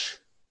mush.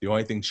 The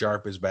only thing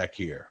sharp is back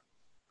here.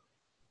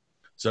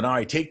 So now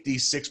I take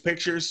these 6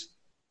 pictures,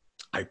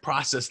 I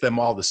process them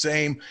all the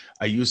same.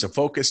 I use a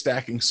focus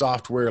stacking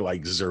software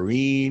like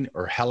Zareen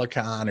or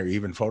Helicon or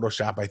even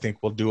Photoshop, I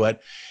think will do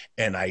it.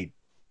 And I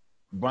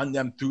run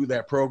them through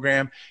that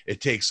program.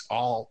 It takes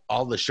all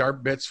the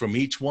sharp bits from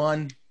each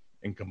one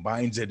and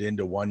combines it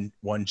into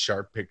one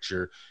sharp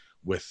picture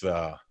with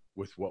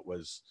what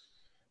was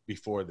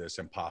before this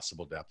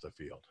impossible depth of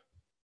field.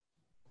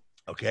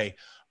 Okay.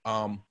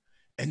 And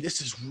this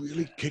has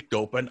really kicked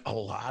open a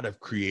lot of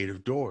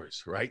creative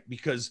doors, right?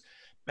 Because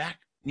back,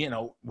 you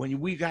know, when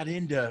we got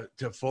into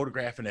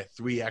photographing at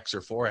 3x or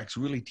 4x,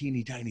 really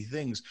teeny tiny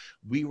things,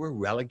 we were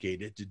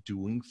relegated to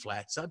doing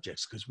flat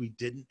subjects because we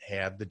didn't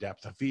have the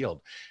depth of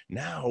field.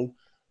 Now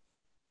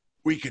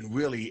we can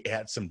really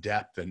add some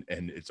depth, and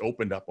it's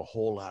opened up a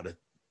whole lot of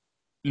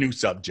new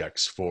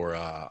subjects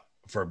for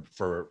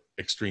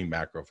extreme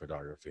macro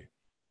photography.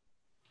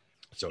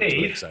 So Steve, it's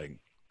really exciting.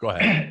 Go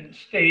ahead.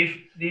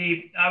 Steve,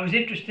 I was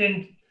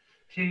interested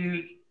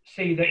to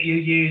see that you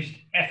used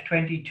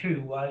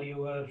f/22 while you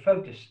were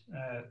photo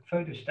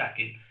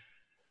stacking.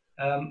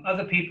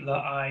 Other people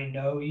that I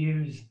know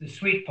use the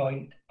sweet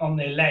point on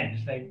their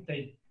lens.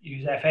 They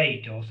use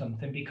f/8 or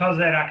something. Because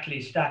they're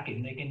actually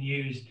stacking, they can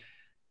use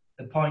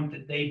the point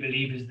that they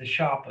believe is the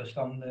sharpest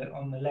on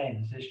the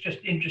lens. It's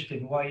just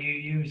interesting why you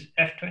use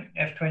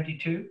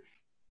f/22.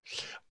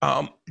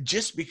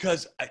 Just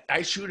because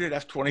I shoot at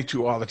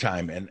f/22 all the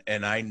time,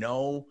 and I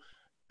know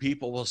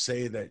people will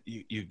say that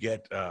you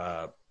get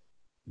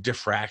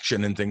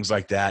diffraction and things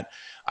like that.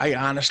 I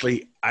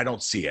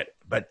don't see it.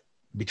 But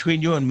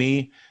between you and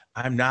me,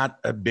 I'm not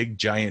a big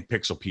giant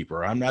pixel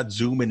peeper. I'm not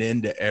zooming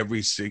into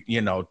every, to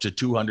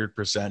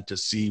 200% to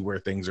see where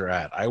things are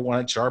at. I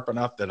want it sharp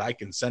enough that I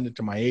can send it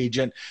to my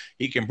agent.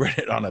 He can print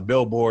it on a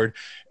billboard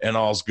and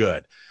all's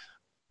good.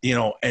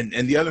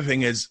 And the other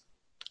thing is,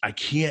 I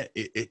can't,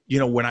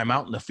 when I'm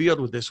out in the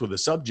field with a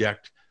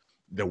subject,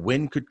 the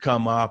wind could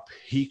come up,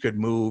 he could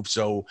move.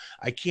 So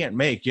I can't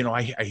make,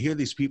 I hear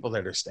these people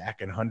that are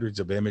stacking hundreds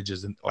of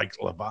images, and like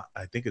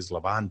I think it's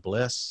Levon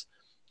Bliss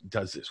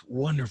does this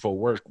wonderful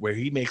work where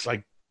he makes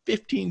like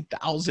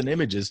 15,000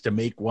 images to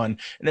make one,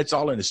 and it's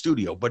all in a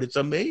studio, but it's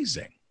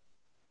amazing.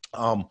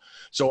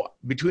 So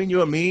between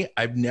you and me,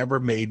 I've never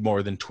made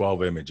more than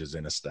 12 images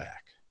in a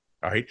stack.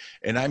 All right.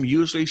 And I'm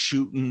usually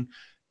shooting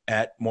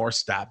at more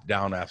stop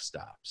down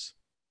f-stops.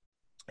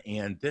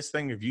 And this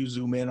thing, if you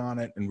zoom in on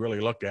it and really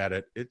look at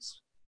it,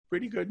 it's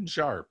pretty good and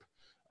sharp.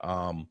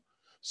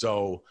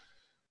 So,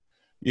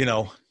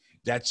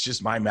 that's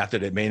just my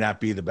method. It may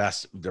not be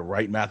the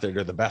right method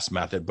or the best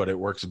method, but it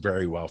works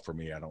very well for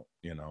me.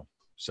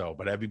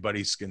 But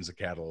everybody skins the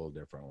cat a little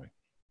differently.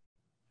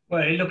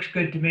 Well, it looks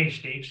good to me,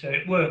 Steve, so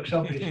it works,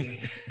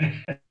 obviously.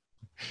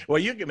 Well,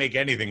 you can make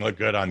anything look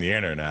good on the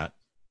internet.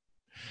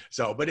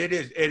 So, but it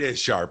is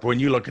sharp. When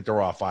you look at the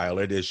raw file,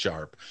 it is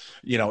sharp.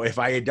 If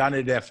I had done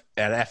it at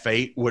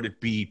f/8, would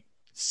it be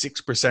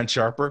 6%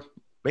 sharper?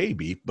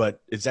 Maybe,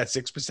 but is that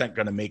 6%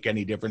 going to make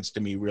any difference to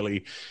me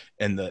really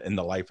in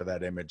the life of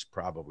that image?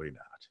 Probably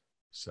not.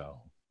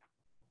 So,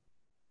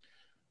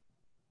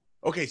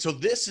 okay, so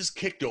this has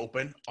kicked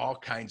open all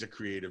kinds of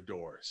creative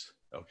doors.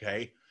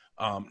 Okay.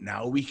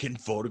 Now we can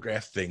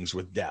photograph things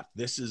with depth.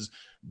 This is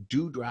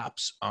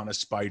dewdrops on a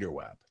spider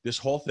web. This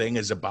whole thing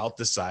is about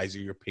the size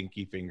of your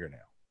pinky fingernail.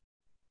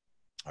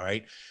 All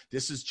right.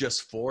 This is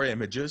just 4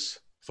 images,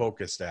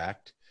 focus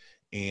stacked.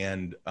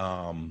 And,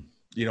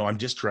 I'm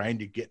just trying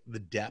to get the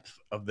depth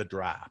of the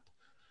drop.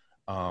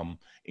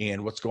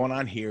 And what's going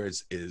on here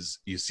is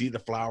you see the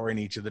flower in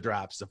each of the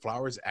drops. The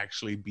flower is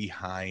actually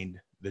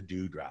behind the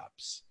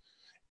dewdrops.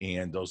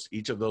 And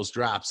each of those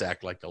drops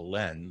act like a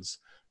lens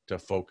to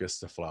focus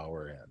the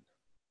flower in.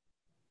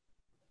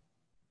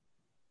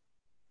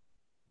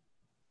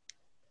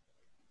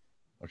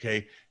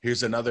 Okay,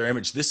 here's another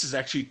image. This is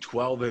actually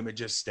 12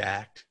 images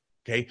stacked.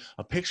 Okay,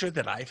 a picture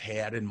that I've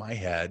had in my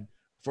head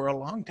for a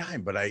long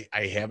time, but I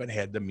haven't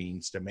had the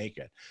means to make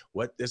it.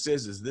 What this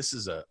is this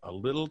is a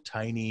little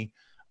tiny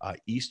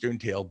eastern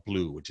tail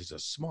blue, which is a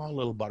small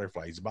little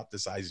butterfly. He's about the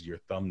size of your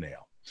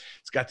thumbnail.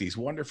 It's got these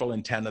wonderful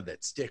antennae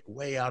that stick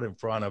way out in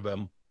front of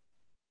him.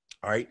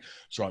 All right,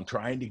 so I'm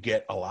trying to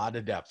get a lot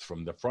of depth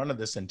from the front of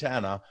this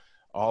antenna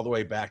all the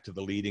way back to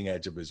the leading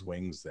edge of his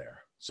wings there.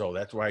 So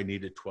that's why I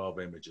needed 12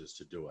 images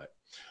to do it.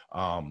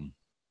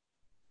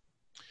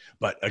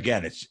 But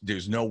again,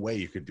 there's no way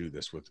you could do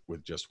this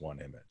with just one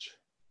image.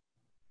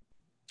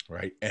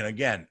 Right. And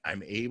again,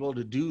 I'm able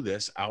to do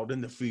this out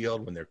in the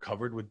field when they're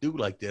covered with dew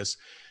like this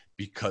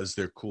because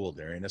they're cool.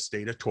 They're in a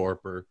state of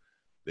torpor.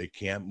 They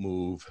can't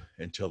move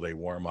until they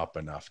warm up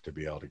enough to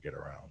be able to get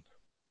around.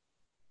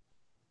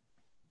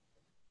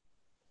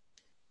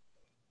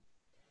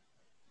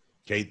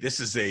 Okay, this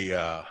is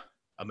a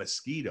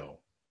mosquito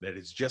that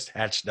is just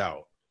hatched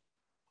out.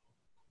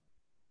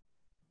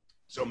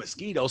 So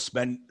mosquitoes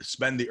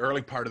spend the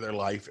early part of their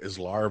life as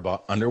larvae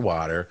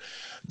underwater.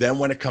 Then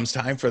when it comes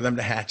time for them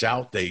to hatch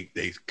out, they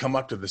come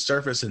up to the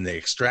surface and they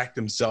extract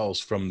themselves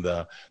from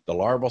the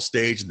larval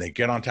stage, and they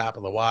get on top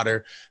of the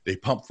water. They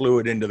pump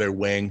fluid into their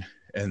wing,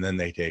 and then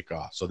they take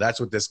off. So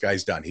that's what this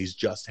guy's done. He's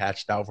just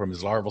hatched out from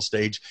his larval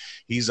stage.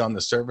 He's on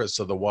the surface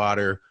of the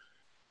water,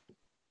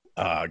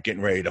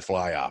 getting ready to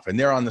fly off. And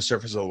they're on the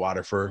surface of the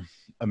water for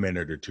a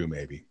minute or two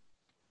maybe.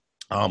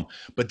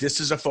 But this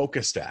is a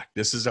focus stack.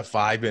 This is a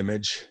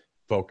 5-image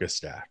focus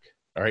stack.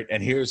 All right.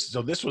 And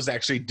so this was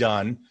actually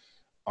done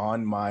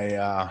on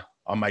my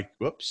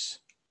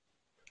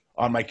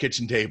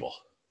kitchen table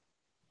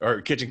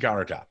or kitchen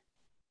countertop.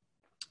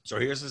 So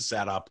here's the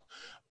setup.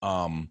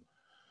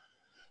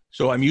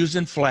 So I'm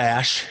using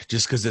flash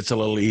just because it's a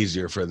little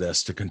easier for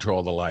this to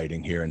control the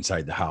lighting here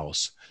inside the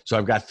house. So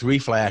I've got 3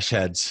 flash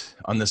heads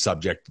on the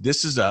subject.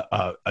 This is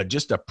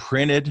just a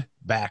printed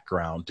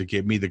background to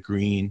give me the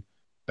green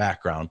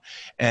background.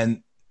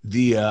 And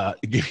to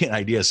give you an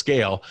idea of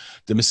scale,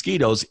 the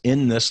mosquitoes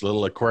in this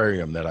little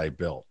aquarium that I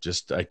built,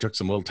 I took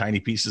some little tiny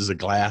pieces of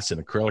glass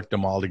and acrylic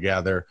them all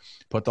together,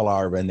 put the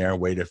larva in there,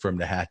 waited for them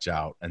to hatch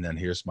out. And then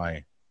here's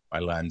my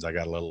lens. I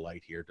got a little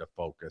light here to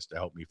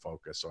help me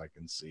focus so I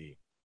can see.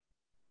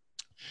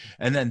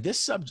 And then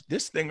this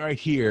thing right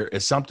here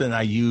is something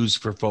I use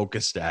for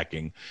focus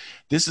stacking.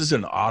 This is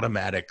an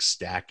automatic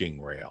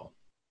stacking rail.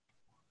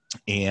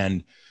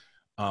 And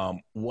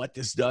what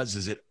this does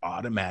is it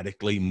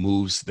automatically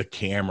moves the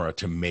camera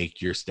to make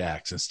your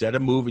stacks. Instead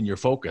of moving your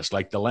focus,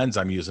 like the lens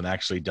I'm using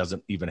actually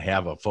doesn't even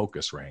have a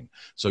focus ring.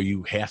 So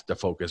you have to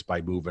focus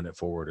by moving it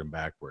forward and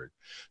backward.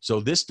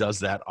 So this does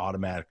that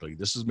automatically.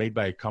 This is made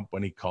by a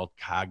company called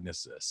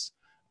Cognisys.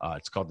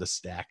 It's called the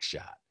Stack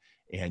Shot.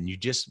 And you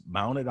just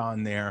mount it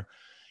on there.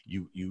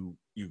 You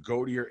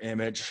go to your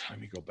image. Let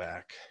me go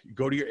back. You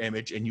go to your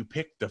image and you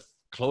pick the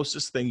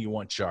closest thing you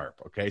want sharp.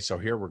 Okay. So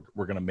here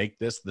we're going to make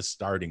this the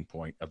starting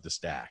point of the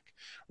stack.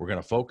 We're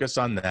going to focus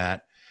on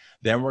that.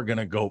 Then we're going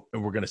to go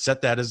and we're going to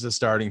set that as the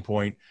starting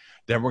point.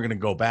 Then we're going to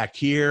go back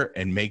here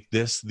and make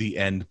this the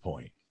end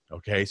point.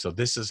 Okay. So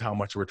this is how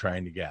much we're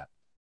trying to get.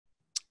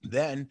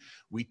 Then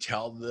we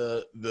tell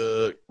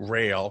the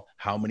rail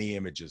how many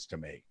images to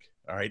make.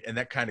 All right. And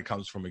that kind of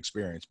comes from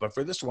experience. But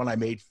for this one, I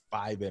made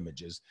 5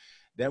 images.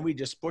 Then we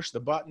just push the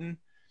button.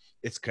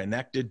 It's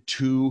connected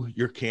to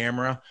your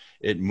camera.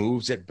 It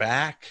moves it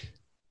back,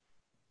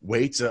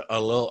 waits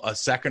a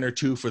second or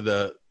two for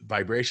the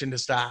vibration to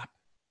stop,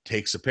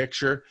 takes a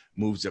picture,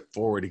 moves it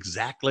forward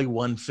exactly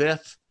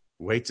 1/5,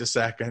 waits a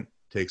second,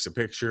 takes a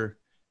picture,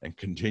 and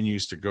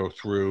continues to go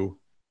through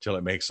till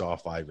it makes all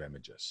 5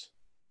 images.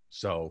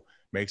 So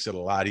makes it a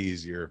lot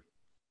easier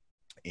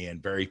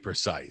and very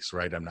precise,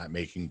 right? I'm not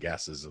making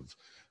guesses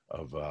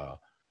of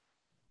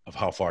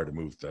how far to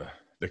move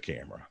the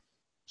camera.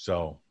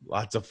 So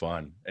lots of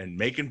fun and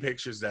making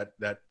pictures that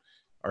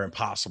are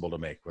impossible to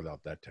make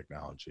without that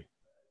technology.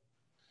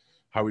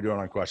 How are we doing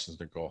on questions,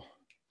 Nicole?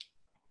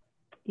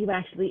 You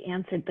actually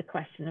answered the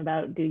question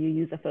about do you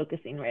use a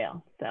focusing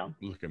rail? So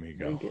look at me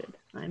go. Very good.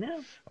 I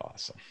know.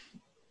 Awesome.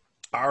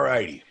 All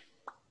righty.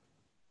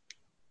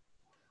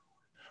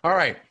 All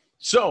right.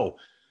 So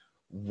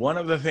one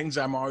of the things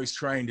I'm always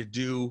trying to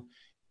do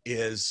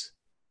is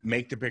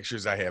make the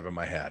pictures I have in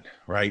my head,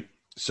 right?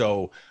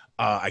 So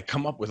I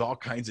come up with all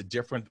kinds of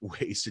different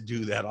ways to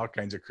do that, all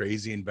kinds of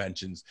crazy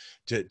inventions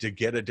to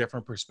get a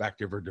different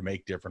perspective or to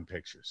make different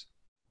pictures.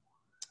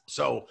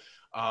 So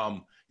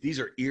these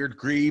are eared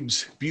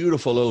grebes,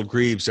 beautiful little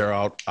grebes. They're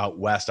out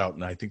west,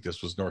 and I think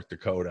this was North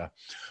Dakota.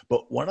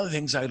 But one of the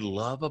things I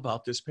love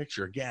about this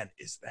picture, again,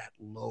 is that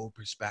low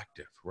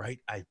perspective, right?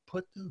 I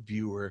put the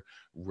viewer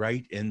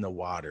right in the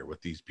water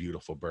with these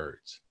beautiful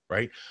birds,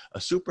 right?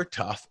 A super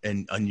tough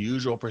and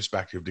unusual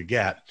perspective to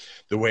get.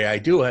 The way I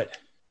do it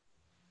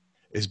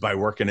is by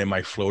working in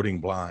my floating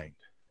blind.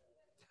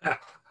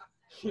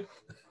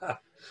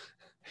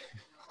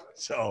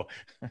 So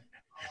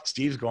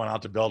Steve's going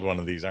out to build one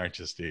of these, aren't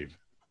you, Steve?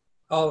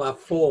 I'll have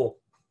 4.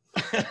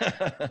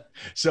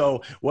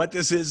 So what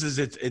this is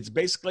it's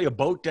basically a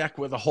boat deck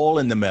with a hole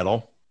in the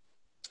middle.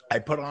 I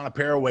put on a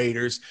pair of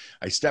waders.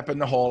 I step in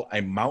the hole.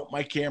 I mount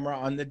my camera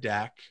on the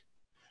deck.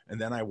 And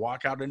then I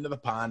walk out into the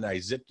pond. I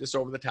zip this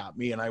over the top of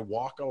me and I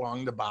walk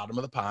along the bottom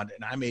of the pond,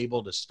 and I'm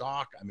able to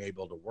stalk. I'm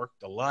able to work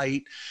the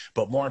light.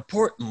 But more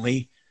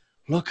importantly,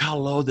 look how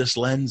low this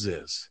lens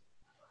is.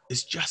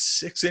 It's just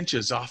 6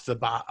 inches off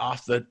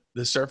the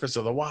surface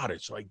of the water.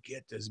 So I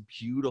get this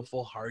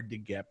beautiful, hard to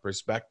get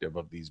perspective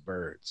of these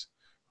birds,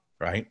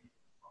 right?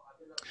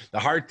 The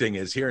hard thing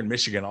is here in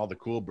Michigan, all the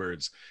cool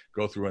birds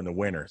go through in the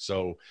winter.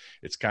 So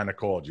it's kind of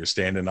cold. You're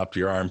standing up to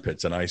your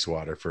armpits in ice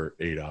water for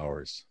 8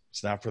 hours.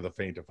 It's not for the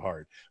faint of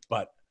heart,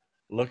 but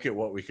look at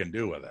what we can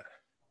do with it.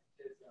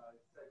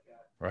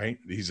 Right?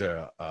 These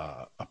are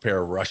a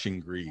pair of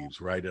Russian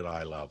grebes right at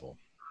eye level,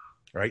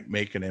 right?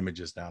 Making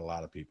images not a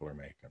lot of people are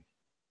making.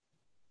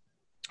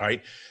 All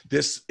right.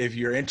 This, if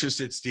you're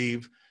interested,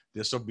 Steve,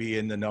 this will be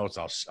in the notes.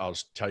 I'll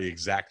tell you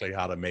exactly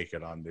how to make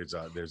it on.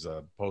 There's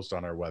a post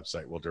on our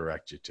website we'll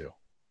direct you to.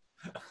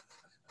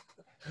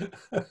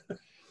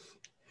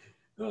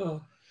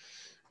 Oh.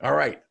 All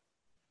right.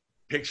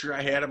 Picture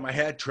I had in my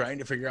head, trying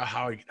to figure out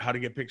how to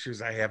get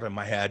pictures I have in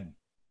my head.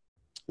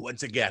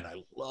 Once again,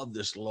 I love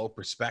this low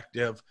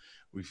perspective.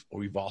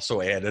 We've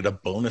also added a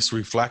bonus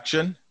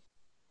reflection,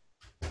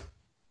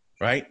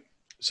 right?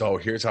 So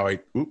here's how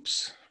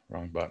oops,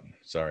 wrong button.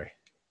 Sorry.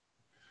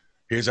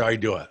 Here's how I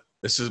do it.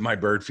 This is my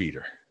bird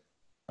feeder.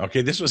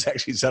 Okay, this was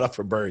actually set up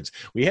for birds.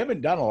 We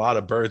haven't done a lot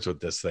of birds with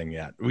this thing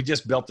yet. We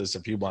just built this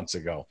a few months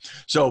ago.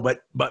 So,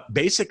 but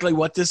basically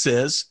what this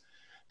is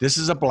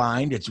a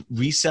blind. It's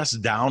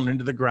recessed down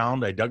into the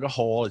ground. I dug a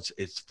hole.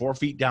 It's 4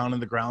 feet down in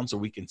the ground so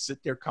we can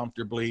sit there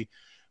comfortably.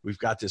 We've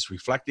got this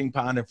reflecting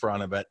pond in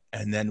front of it.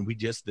 And then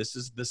this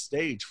is the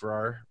stage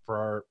for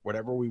our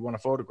whatever we want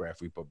to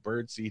photograph. We put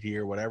bird seed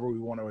here, whatever we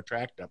want to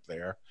attract up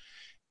there.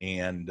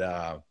 And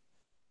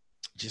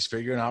just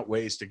figuring out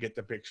ways to get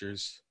the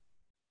pictures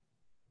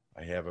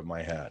I have in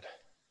my head.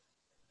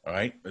 All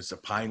right. It's a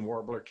pine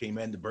warbler came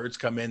in. The birds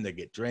come in, they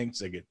get drinks,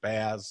 they get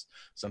baths.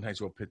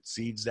 Sometimes we'll put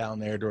seeds down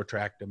there to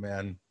attract them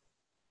in.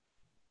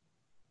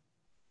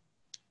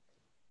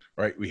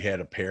 Right. We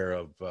had a pair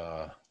of,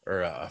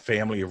 or a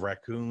family of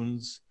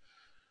raccoons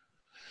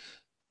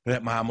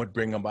that mom would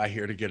bring them by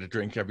here to get a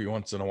drink every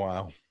once in a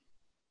while.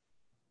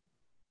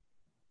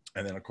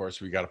 And then of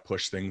course we got to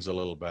push things a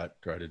little bit,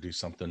 try to do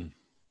something,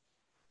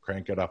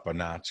 crank it up a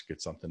notch,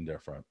 get something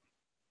different.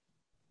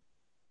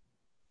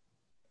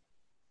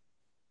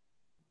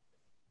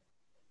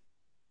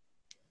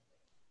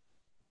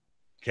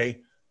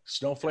 Okay,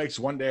 snowflakes.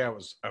 One day I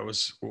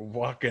was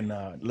walking,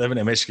 living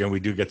in Michigan.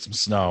 We do get some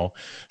snow,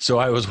 so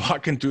I was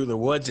walking through the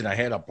woods and I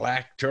had a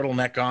black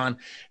turtleneck on,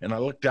 and I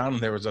looked down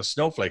and there was a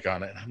snowflake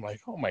on it, and I'm like,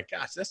 oh my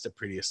gosh, that's the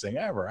prettiest thing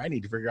ever. I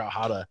need to figure out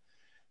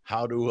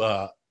how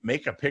to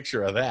make a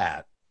picture of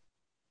that.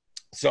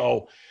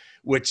 So,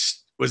 which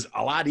was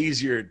a lot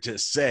easier to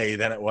say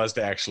than it was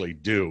to actually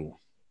do.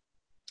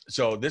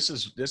 So this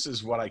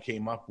is what I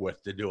came up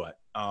with to do it.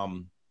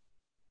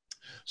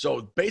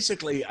 So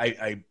basically,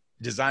 I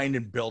designed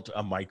and built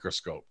a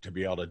microscope to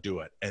be able to do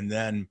it. And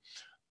then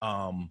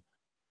the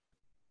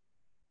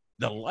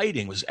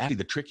lighting was actually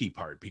the tricky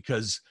part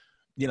because,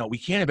 you know, we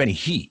can't have any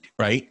heat,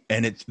 right?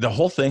 And the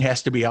whole thing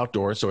has to be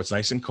outdoors, so it's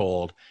nice and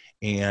cold.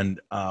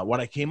 And what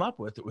I came up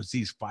with was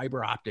these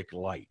fiber optic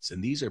lights.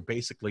 And these are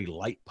basically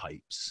light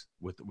pipes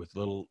with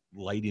little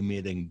light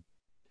emitting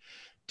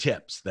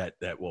tips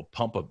that will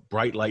pump a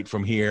bright light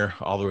from here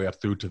all the way up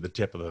through to the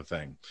tip of the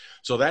thing.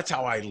 So that's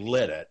how I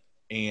lit it.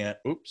 And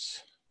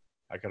oops,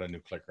 I got a new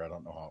clicker. I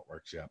don't know how it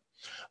works yet.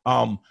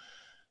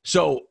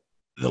 So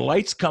the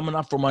light's coming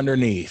up from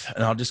underneath,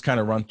 and I'll just kind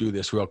of run through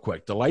this real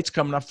quick. The light's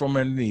coming up from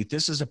underneath.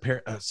 This is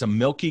some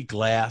milky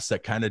glass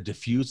that kind of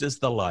diffuses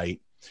the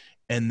light.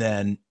 And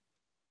then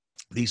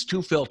these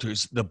two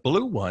filters, the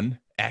blue one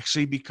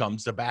actually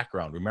becomes the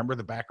background. Remember,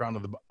 the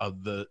background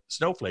of the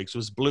snowflakes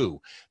was blue.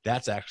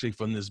 That's actually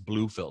from this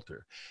blue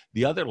filter.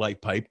 The other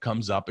light pipe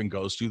comes up and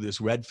goes through this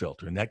red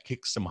filter, and that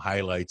kicks some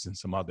highlights and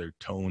some other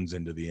tones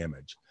into the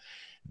image.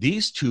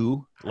 These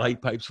two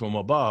light pipes from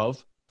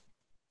above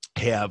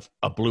have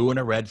a blue and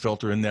a red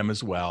filter in them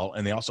as well.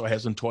 And they also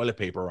have some toilet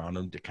paper on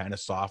them to kind of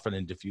soften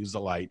and diffuse the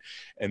light.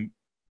 And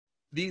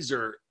these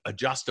are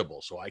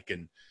adjustable, so I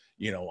can,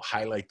 you know,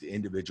 highlight the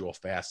individual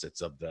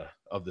facets of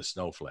the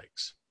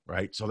snowflakes,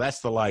 right? So that's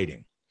the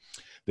lighting.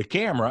 The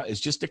camera is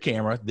just a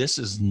camera. This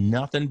is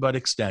nothing but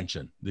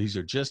extension. These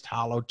are just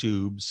hollow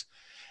tubes.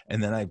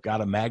 And then I've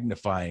got a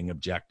magnifying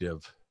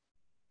objective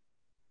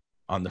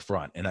on the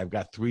front, and I've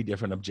got 3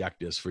 different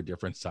objectives for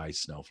different size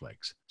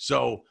snowflakes.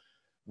 So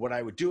what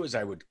I would do is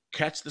I would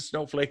catch the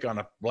snowflake on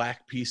a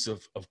black piece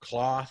of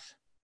cloth.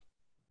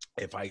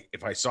 If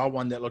I saw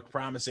one that looked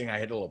promising, I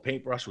had a little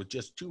paintbrush with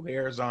just 2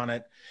 hairs on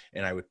it,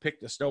 and I would pick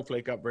the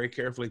snowflake up very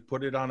carefully,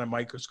 put it on a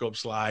microscope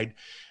slide,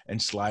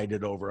 and slide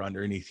it over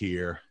underneath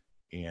here,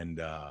 and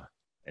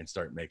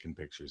start making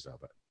pictures of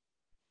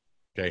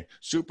it. Okay,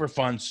 super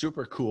fun,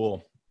 super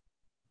cool.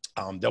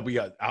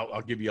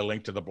 I'll give you a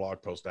link to the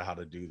blog post of how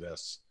to do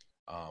this.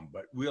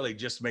 But really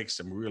just make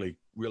some really,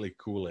 really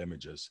cool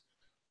images.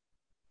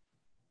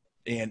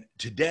 And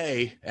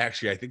today,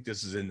 actually, I think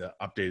this is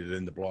updated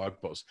in the blog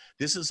post.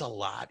 This is a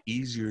lot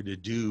easier to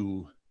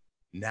do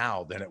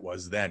now than it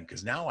was then,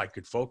 because now I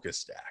could focus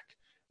stack,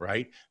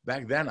 right?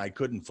 Back then I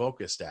couldn't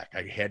focus stack.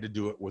 I had to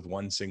do it with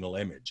one single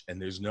image,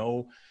 and there's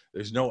no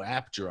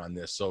aperture on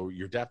this. So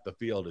your depth of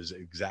field is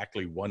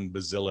exactly 1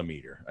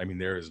 bazillimeter. I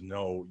mean,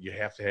 you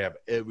have to have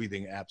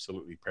everything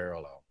absolutely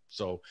parallel.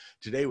 So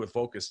today with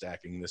focus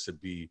stacking, this would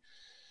be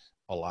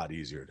a lot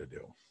easier to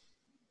do.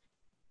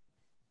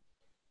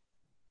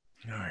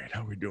 All right,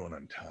 how are we doing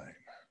on time?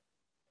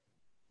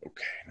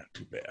 Okay, not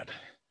too bad.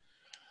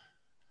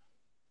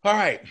 All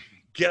right,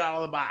 get out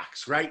of the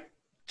box, right?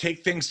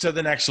 Take things to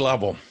the next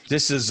level.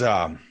 This is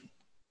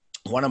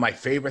one of my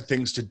favorite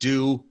things to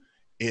do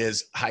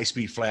is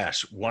high-speed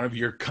flash. One of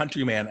your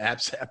countrymen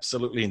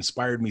absolutely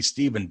inspired me.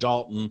 Stephen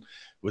Dalton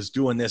was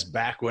doing this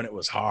back when it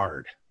was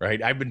hard,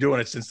 right? I've been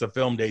doing it since the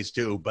film days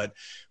too, but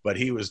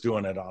he was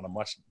doing it on a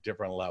much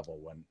different level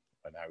when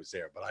I was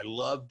there. But I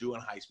love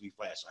doing high-speed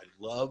flash. I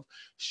love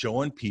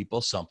showing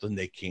people something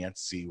they can't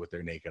see with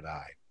their naked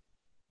eye,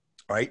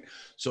 right?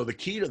 So the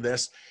key to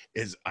this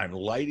is I'm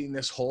lighting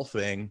this whole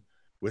thing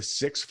with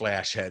 6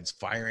 flash heads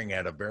firing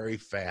at a very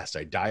fast.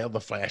 I dial the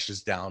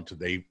flashes down to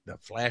the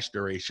flash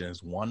duration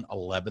is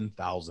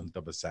 1/11,000th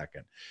of a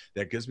second.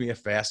 That gives me a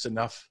fast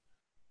enough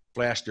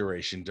flash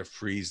duration to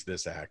freeze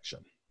this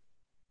action,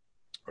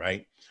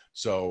 right?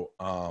 So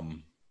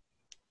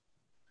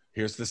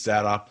here's the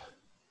setup,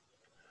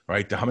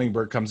 right? The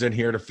hummingbird comes in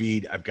here to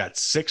feed. I've got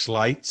 6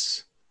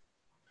 lights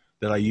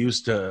that I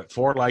use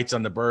 4 lights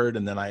on the bird,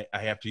 and then I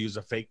have to use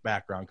a fake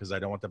background because I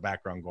don't want the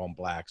background going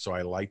black. So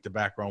I light the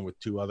background with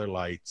 2 other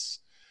lights.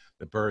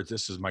 The birds,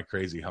 this is my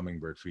crazy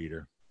hummingbird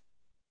feeder.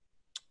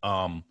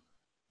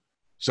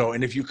 So,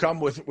 and if you come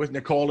with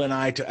Nicole and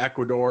I to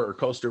Ecuador or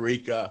Costa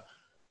Rica,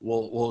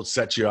 we'll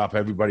set you up.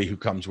 Everybody who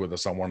comes with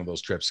us on one of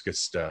those trips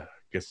gets to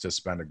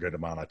spend a good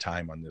amount of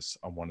time on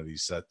one of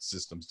these set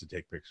systems to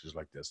take pictures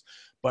like this.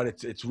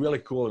 But it's really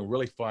cool and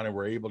really fun, and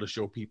we're able to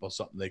show people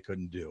something they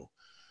couldn't do.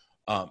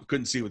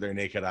 Couldn't see with their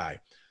naked eye.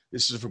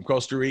 This is from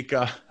Costa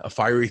Rica, a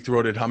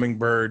fiery-throated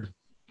hummingbird.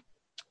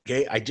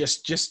 Okay, I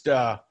just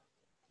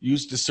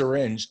used a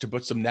syringe to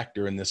put some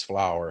nectar in this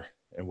flower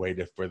and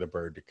waited for the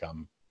bird to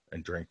come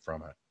and drink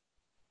from it.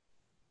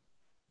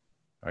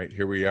 All right,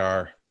 here we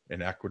are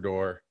in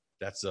Ecuador.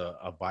 That's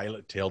a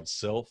violet-tailed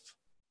sylph.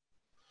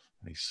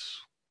 He's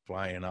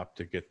flying up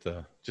to get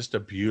just a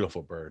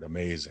beautiful bird,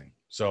 amazing.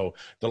 So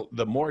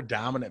the more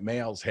dominant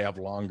males have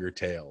longer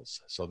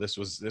tails. So this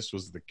was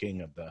the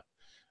king of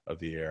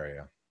the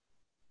area.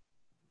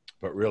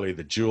 But really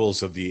the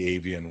jewels of the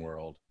avian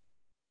world.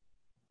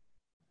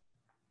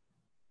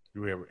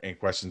 Do we have any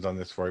questions on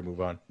this before I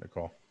move on,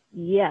 Nicole?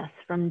 Yes,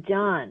 from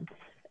John.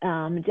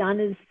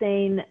 John is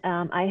saying,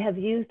 I have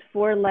used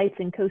 4 lights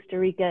in Costa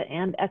Rica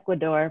and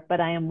Ecuador,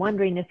 but I am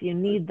wondering if you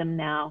need them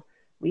now.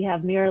 We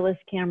have mirrorless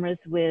cameras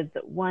with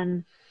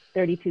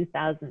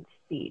 1/32,000th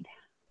speed.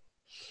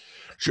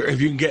 Sure.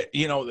 If you can get,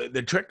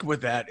 the trick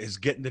with that is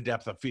getting the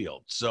depth of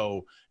field.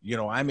 So,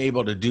 I'm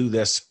able to do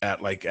this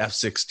at like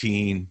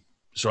f/16.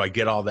 So I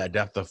get all that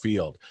depth of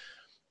field.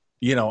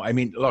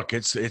 Look,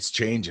 it's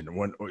changing.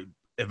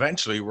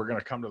 Eventually we're going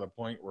to come to the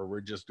point where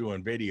we're just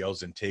doing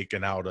videos and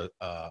taking out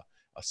a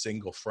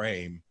single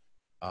frame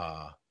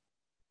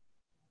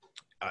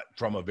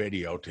from a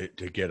video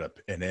to get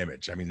an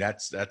image. I mean,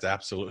 that's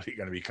absolutely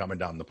going to be coming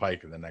down the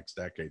pike in the next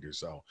decade or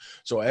so.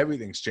 So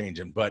everything's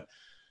changing, but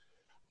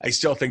I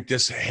still think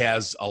this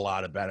has a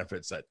lot of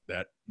benefits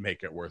that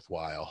make it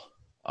worthwhile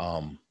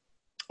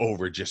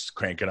over just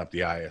cranking up the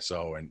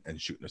ISO and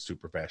shooting a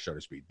super fast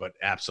shutter speed. But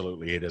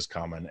absolutely, it is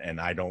coming.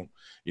 And I don't,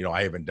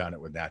 I haven't done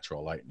it with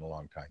natural light in a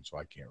long time, so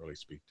I can't really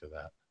speak to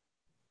that.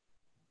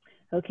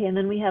 Okay, and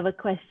then we have a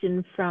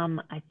question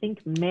from, I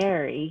think,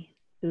 Mary,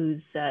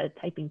 who's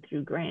typing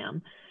through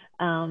Graham,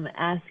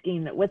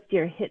 asking, what's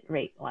your hit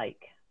rate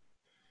like?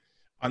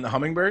 On the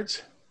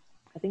hummingbirds?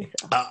 I think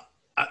so.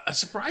 A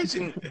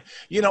surprising,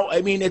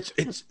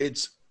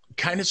 it's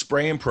kind of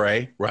spray and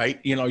pray, right?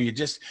 You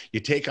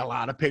take a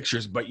lot of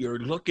pictures, but you're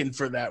looking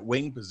for that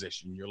wing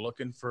position. You're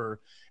looking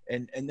for,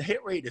 and the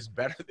hit rate is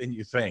better than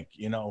you think.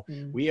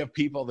 We have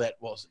people that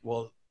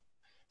will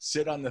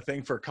sit on the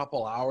thing for a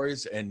couple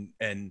hours and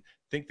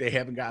think they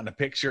haven't gotten a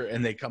picture,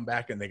 and they come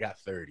back and they got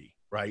 30,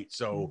 right?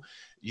 So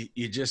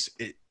it's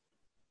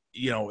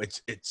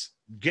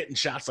getting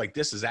shots like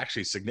this is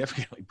actually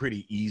significantly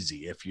pretty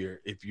easy if you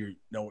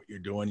know what you're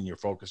doing and you're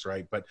focused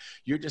right. But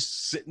you're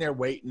just sitting there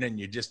waiting, and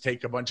you just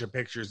take a bunch of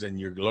pictures, and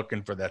you're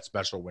looking for that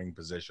special wing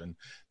position,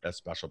 that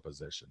special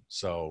position.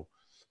 So,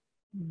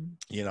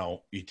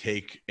 you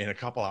take, in a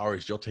couple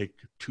hours, you'll take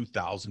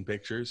 2,000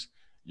 pictures.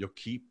 You'll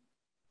keep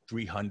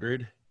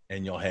 300,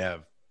 and you'll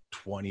have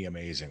 20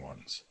 amazing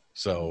ones.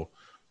 So,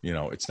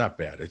 it's not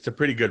bad. It's a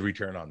pretty good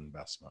return on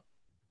investment.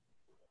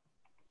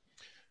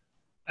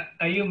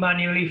 Are you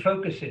manually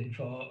focusing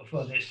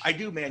for this? I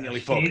do manually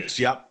focus.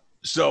 Yep.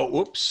 So,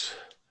 oops.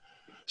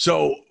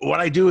 So what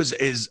I do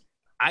is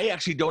I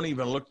actually don't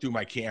even look through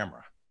my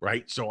camera,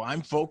 right? So I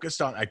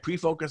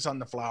pre-focus on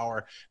the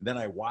flower, then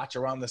I watch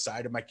around the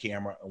side of my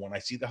camera. And when I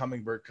see the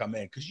hummingbird come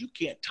in, because you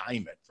can't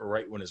time it for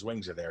right when his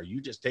wings are there,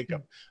 you just take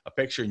a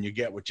picture and you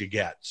get what you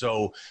get.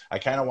 So I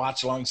kind of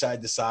watch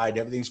alongside the side,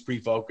 everything's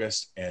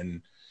pre-focused,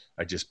 and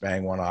I just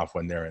bang one off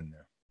when they're in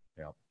there.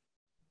 Yeah.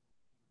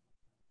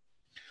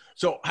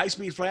 So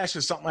high-speed flash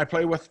is something I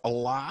play with a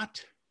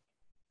lot.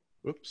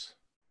 Oops,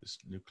 this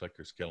new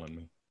clicker's killing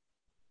me.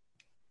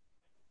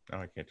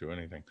 Now I can't do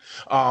anything.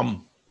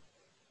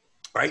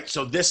 Right,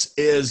 so this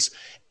is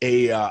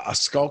a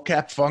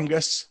skullcap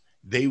fungus.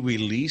 They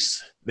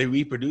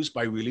reproduce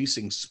by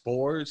releasing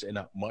spores in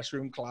a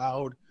mushroom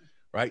cloud,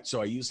 right?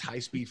 So I use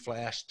high-speed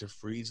flash to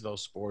freeze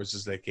those spores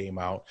as they came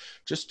out.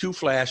 Just 2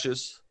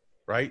 flashes,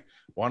 right?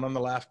 One on the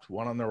left,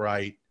 one on the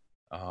right.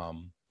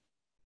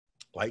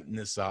 Lighten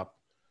this up,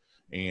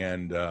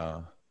 and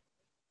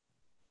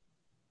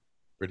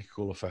pretty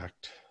cool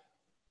effect.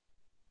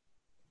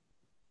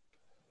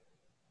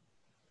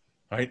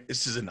 All right,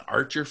 this is an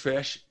archer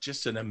fish,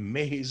 just an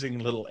amazing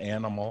little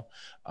animal.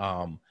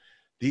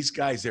 These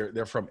guys,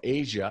 they're from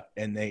Asia,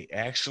 and they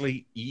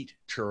actually eat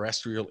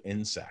terrestrial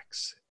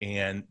insects.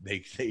 And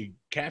they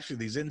capture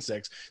these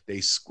insects. They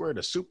squirt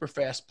a super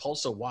fast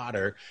pulse of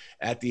water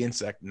at the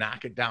insect,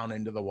 knock it down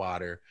into the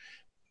water,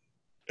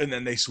 and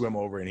then they swim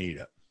over and eat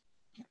it.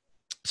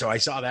 So I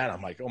saw that.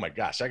 I'm like, oh my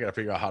gosh, I got to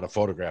figure out how to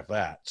photograph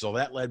that. So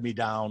that led me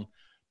down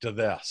to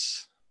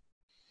this.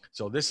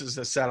 So this is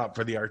the setup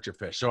for the archer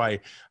fish. So I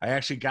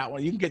actually got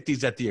one. You can get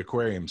these at the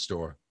aquarium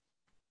store.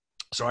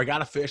 So I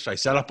got a fish. I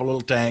set up a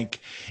little tank,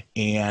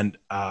 and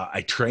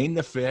I trained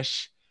the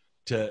fish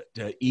to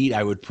eat.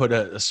 I would put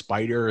a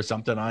spider or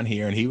something on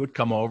here, and he would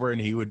come over and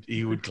he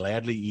would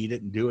gladly eat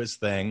it and do his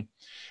thing.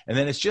 And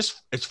then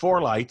it's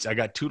 4 lights. I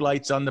got 2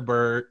 lights on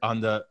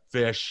the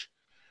fish,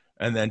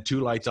 and then 2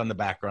 lights on the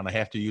background. I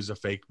have to use a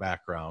fake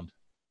background.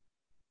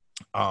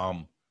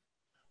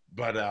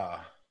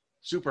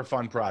 Super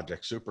fun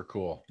project, super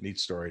cool, neat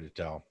story to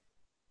tell.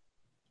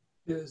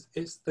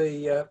 It's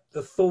the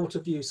thought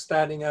of you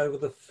standing over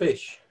the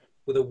fish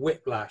with a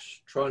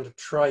whiplash trying to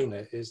train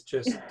it is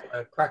just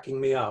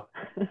cracking me up.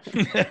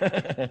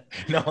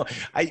 No,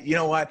 you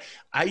know what?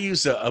 I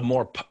use a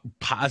more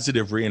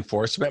positive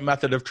reinforcement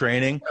method of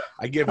training.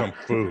 I give them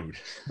food.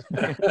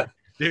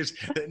 There's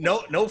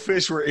no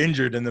fish were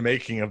injured in the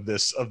making of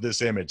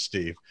this image,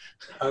 Steve.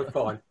 Oh,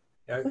 fine.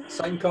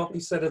 Same can't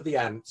be said of the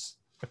ants.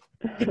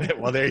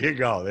 Well, there you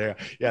go. There,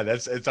 yeah,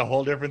 it's a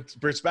whole different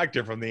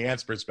perspective from the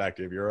ant's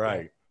perspective. You're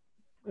right.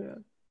 Yeah.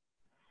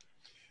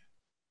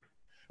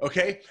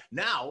 Okay,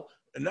 now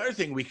another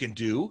thing we can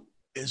do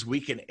is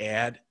we can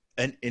add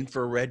an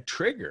infrared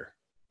trigger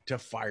to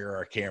fire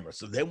our camera,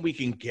 so then we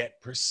can get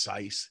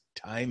precise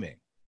timing.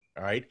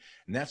 All right,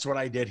 and that's what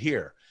I did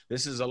here.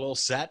 This is a little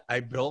set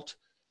I built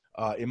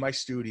in my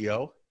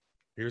studio.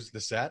 Here's the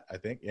set, I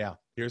think. Yeah,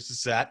 here's the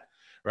set.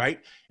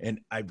 Right,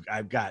 and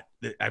I've got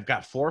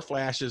 4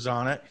 flashes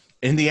on it.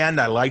 In the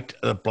end, I liked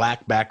the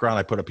black background.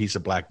 I put a piece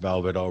of black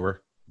velvet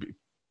over.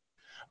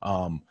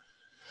 But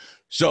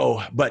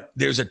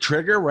there's a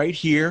trigger right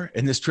here,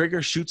 and this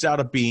trigger shoots out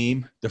a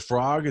beam. The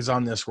frog is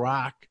on this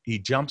rock. He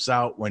jumps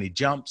out. When he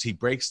jumps, he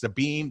breaks the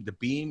beam. The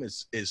beam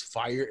is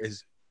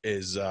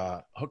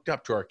hooked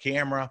up to our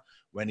camera.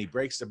 When he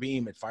breaks the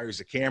beam, it fires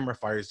the camera,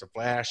 fires the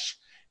flash,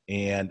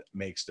 and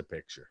makes the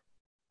picture.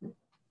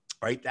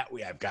 Right, that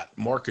way I've got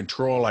more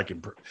control. I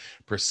can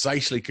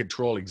precisely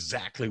control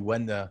exactly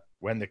when the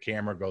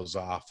camera goes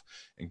off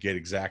and get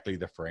exactly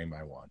the frame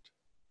I want.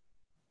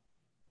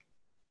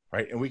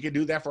 Right, and we can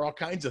do that for all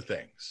kinds of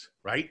things.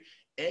 Right,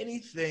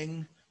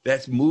 anything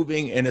that's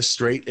moving in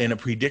a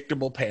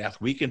predictable path,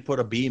 we can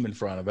put a beam in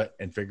front of it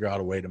and figure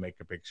out a way to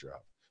make a picture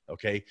of.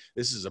 Okay,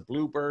 this is a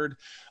bluebird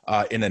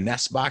in a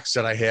nest box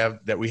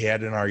that we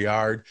had in our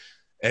yard,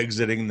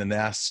 exiting the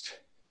nest.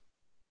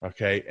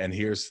 Okay, and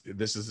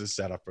this is the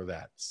setup for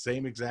that.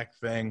 Same exact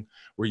thing.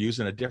 We're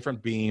using a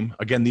different beam.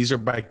 Again, these are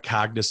by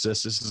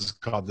Cognisis. This is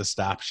called the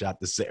stop shot,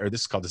 this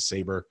is called the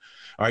saber.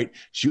 All right,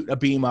 shoot a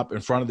beam up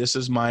in front of this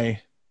is my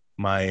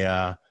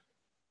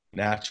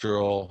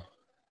natural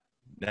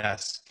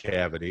nest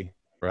cavity,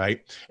 right?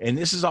 And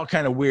this is all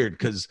kind of weird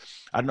because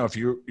I don't know if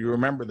you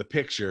remember the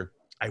picture.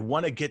 I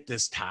want to get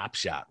this top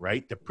shot,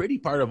 right? The pretty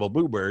part of a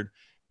bluebird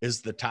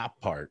is the top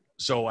part.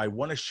 So I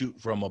want to shoot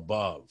from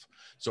above.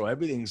 So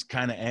everything's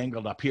kind of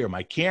angled up here.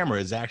 My camera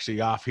is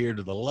actually off here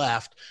to the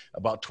left,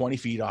 about 20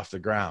 feet off the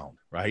ground,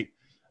 right?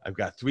 I've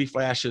got 3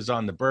 flashes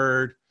on the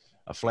bird,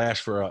 a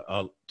flash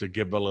to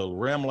give a little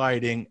rim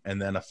lighting,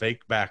 and then a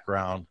fake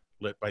background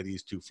lit by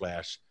these 2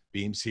 flash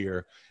beams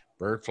here.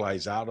 Bird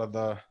flies out of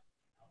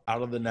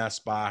the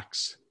nest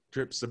box,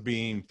 trips the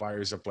beam,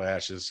 fires the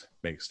flashes,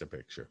 makes the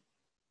picture,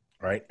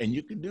 right? And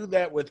you can do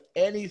that with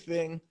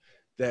anything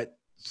that's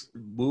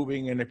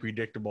moving in a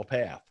predictable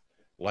path,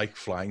 like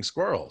flying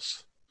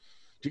squirrels.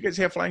 Do you guys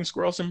have flying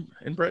squirrels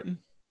in Britain?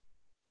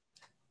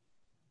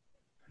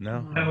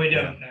 No? No, we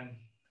don't. No.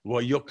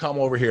 Well, you'll come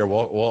over here.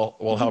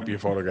 We'll help you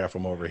photograph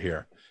them over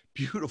here.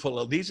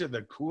 Beautiful. These are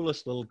the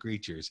coolest little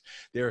creatures.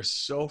 They're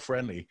so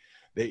friendly.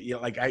 They, you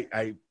know, like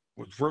I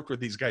worked with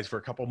these guys for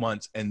a couple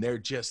months, and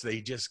they're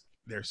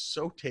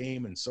so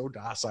tame and so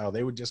docile.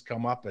 They would just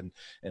come up and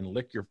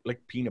lick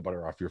peanut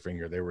butter off your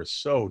finger. They were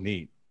so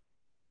neat.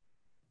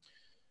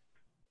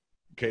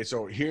 Okay,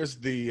 so here's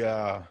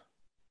the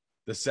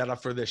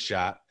setup for this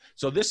shot.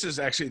 So this is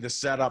actually the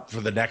setup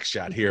for the next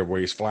shot here, where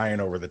he's flying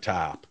over the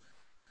top.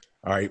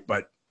 All right,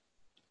 but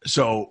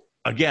so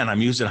again,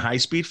 I'm using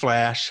high-speed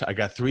flash. I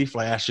got 3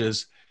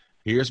 flashes.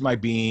 Here's my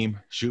beam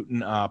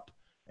shooting up,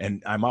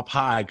 and I'm up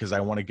high because I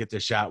want to get the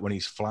shot when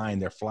he's flying.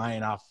 They're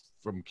flying off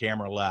from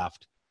camera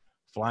left,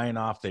 flying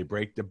off. They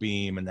break the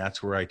beam, and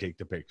that's where I take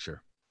the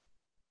picture.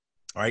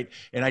 All right,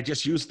 and I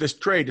just used this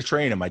tray to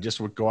train them. I just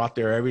would go out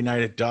there every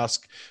night at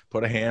dusk,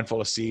 put a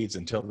handful of seeds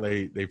until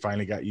they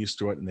finally got used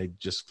to it, and they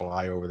just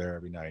fly over there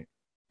every night.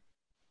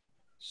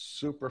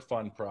 Super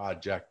fun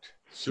project.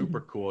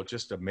 Super cool.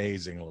 Just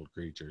amazing little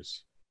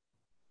creatures.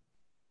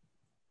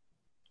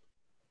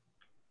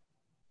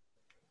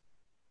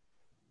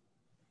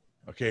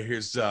 Okay,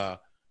 here's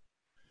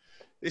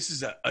this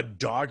is a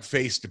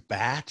dog-faced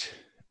bat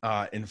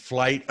in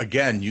flight,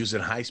 again using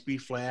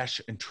high-speed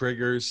flash and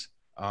triggers.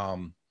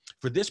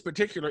 For this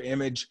particular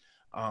image,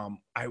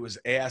 I was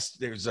asked,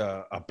 there's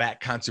a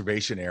bat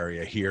conservation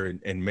area here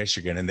in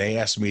Michigan, and they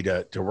asked me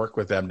to work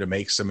with them to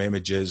make some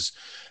images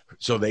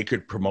so they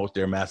could promote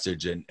their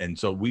message. And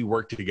so we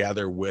worked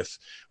together with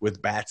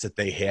bats that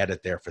they had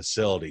at their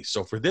facility.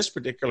 So for this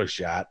particular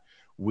shot,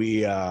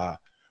 we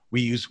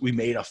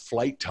made a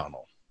flight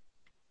tunnel.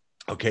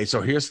 Okay,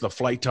 so here's the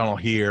flight tunnel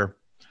here.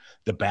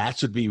 The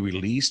bats would be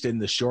released in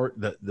the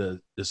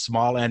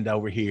small end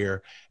over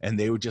here, and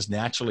they would just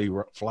naturally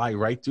fly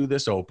right through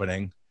this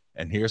opening.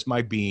 And here's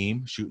my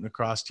beam shooting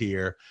across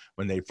here.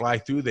 When they fly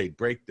through, they'd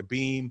break the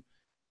beam,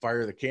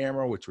 fire the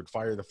camera, which would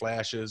fire the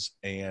flashes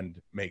and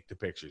make the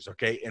pictures.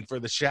 Okay. And for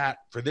this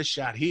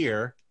shot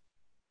here,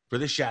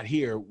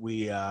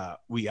 we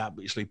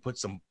obviously put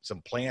some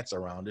plants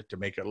around it to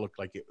make it look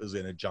like it was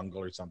in a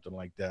jungle or something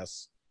like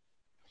this.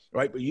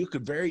 Right. But you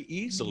could very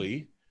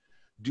easily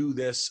do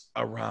this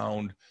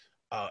around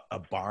a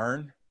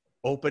barn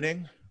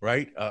opening,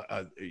 right?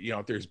 You know,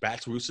 if there's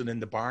bats roosting in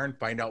the barn,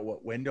 find out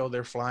what window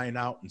they're flying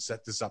out and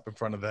set this up in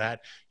front of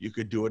that. You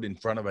could do it in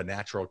front of a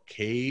natural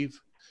cave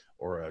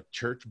or a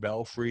church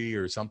belfry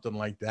or something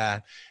like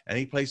that.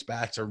 Any place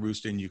bats are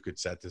roosting, you could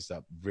set this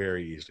up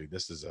very easily.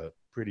 This is a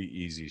pretty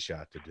easy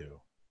shot to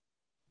do.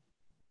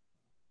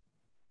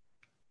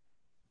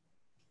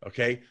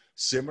 Okay,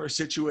 similar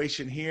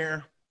situation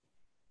here.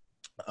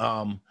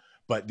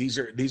 But these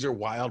are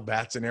wild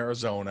bats in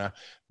Arizona.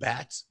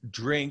 Bats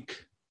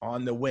drink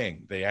on the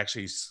wing. They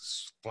actually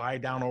fly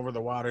down over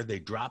the water. They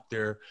drop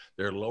their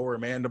lower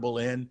mandible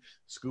in,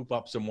 scoop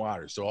up some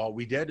water. So all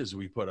we did is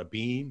we put a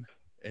beam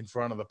in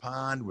front of the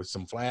pond with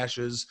some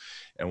flashes.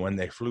 And when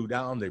they flew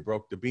down, they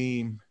broke the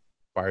beam,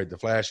 fired the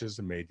flashes,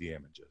 and made the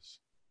images.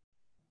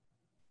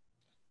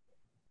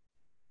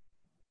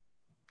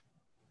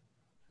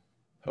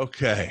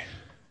 Okay.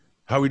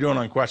 How are we doing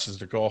on questions,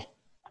 Nicole?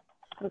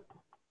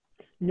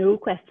 No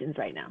questions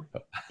right now.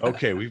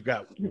 Okay, we've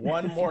got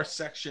one more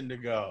section to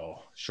go,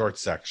 short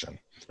section.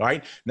 All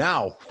right,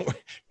 now,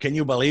 can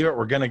you believe it?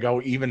 We're going to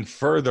go even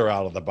further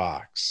out of the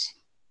box.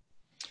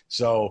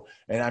 So,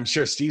 and I'm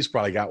sure Steve's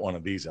probably got one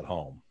of these at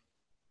home.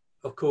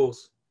 Of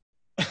course.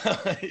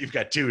 You've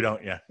got 2,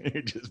 don't you?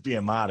 You're just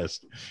being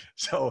modest.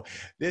 So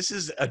this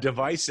is a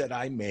device that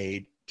I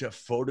made to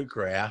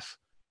photograph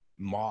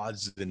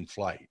moths in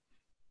flight.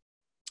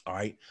 All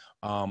right,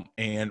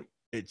 and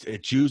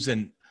it's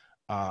using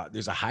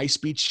there's a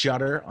high-speed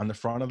shutter on the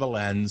front of the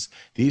lens.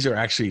 These are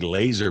actually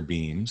laser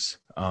beams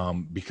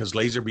because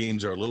laser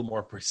beams are a little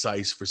more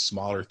precise for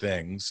smaller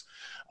things.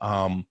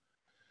 And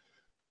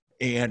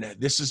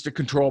this is the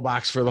control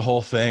box for the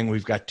whole thing.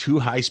 We've got 2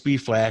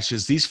 high-speed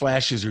flashes. These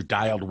flashes are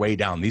dialed way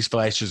down. These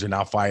flashes are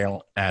now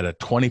firing at a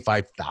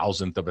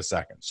 25,000th of a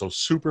second. So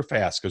super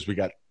fast because we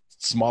got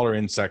smaller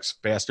insects,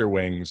 faster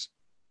wings.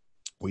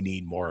 We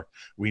need more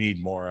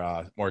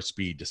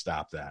speed to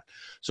stop that.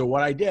 So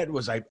what I did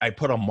was I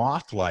put a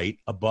moth light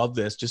above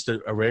this, just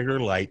a regular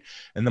light,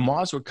 and the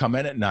moths would come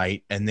in at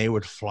night and they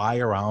would fly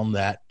around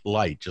that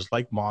light, just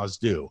like moths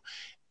do.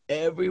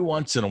 Every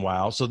once in a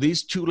while, so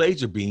these 2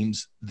 laser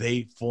beams,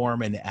 they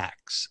form an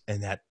X,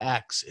 and that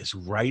X is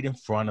right in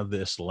front of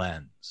this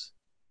lens,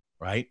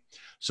 right?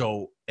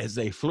 So as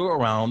they flew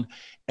around,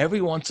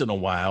 every once in a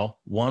while,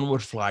 one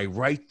would fly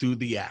right through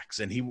the X.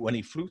 And when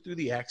he flew through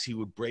the X, he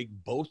would break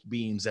both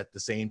beams at the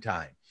same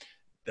time.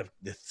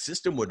 The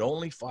system would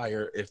only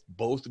fire if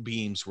both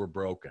beams were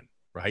broken,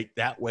 right?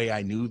 That way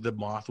I knew the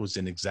moth was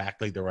in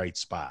exactly the right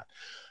spot.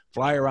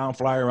 Fly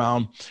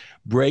around,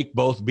 break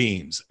both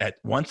beams.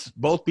 Once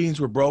both beams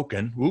were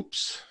broken,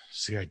 whoops,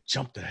 see, I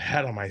jumped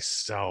ahead of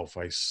myself.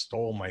 I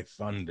stole my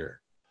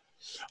thunder.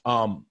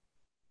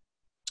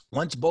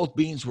 Once both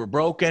beams were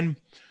broken,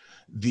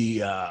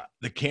 the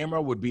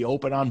camera would be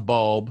open on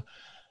bulb.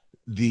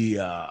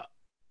 The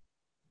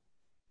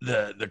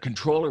the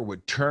controller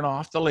would turn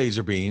off the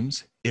laser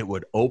beams. It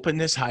would open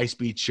this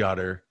high-speed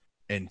shutter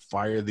and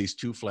fire these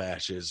 2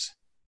 flashes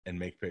and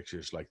make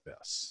pictures like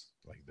this.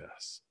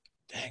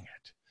 Dang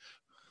it.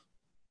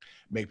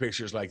 Make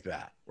pictures like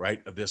that,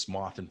 right? Of this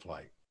moth in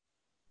flight.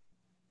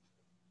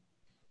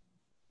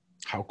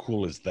 How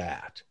cool is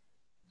that?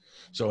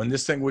 So, and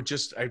this thing would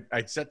just,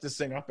 I'd set this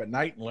thing up at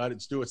night and let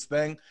it do its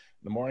thing. In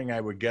the morning,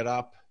 I would get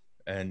up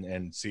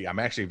and see. I'm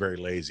actually very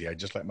lazy. I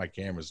just let my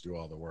cameras do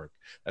all the work.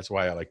 That's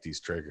why I like these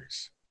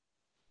triggers.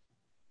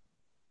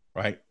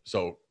 Right?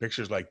 So,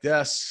 pictures like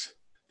this.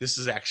 This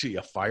is actually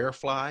a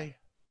firefly.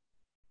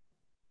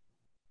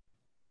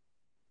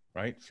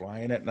 Right?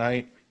 Flying at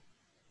night.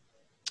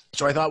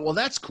 So I thought, well,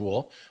 that's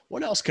cool.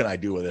 What else can I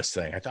do with this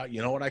thing? I thought,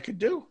 you know what I could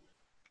do?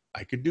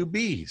 I could do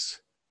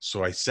bees.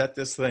 So I set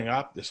this thing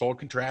up, this whole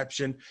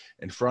contraption,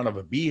 in front of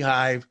a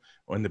beehive.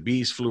 When the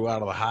bees flew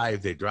out of the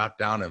hive, they dropped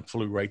down and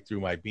flew right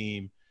through my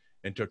beam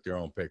and took their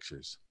own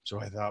pictures. So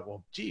I thought,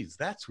 well, geez,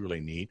 that's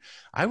really neat.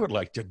 I would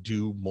like to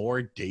do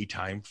more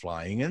daytime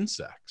flying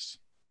insects.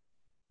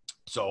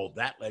 So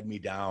that led me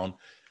down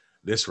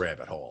this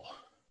rabbit hole.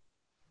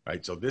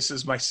 Right? So this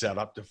is my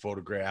setup to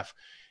photograph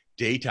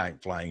daytime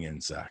flying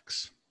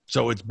insects.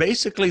 So it's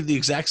basically the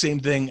exact same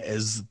thing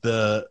as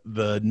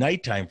the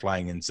nighttime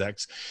flying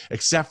insects,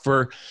 except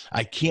for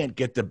I can't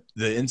get the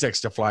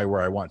insects to fly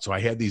where I want. So I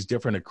have these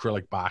different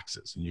acrylic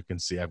boxes, and you can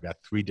see I've got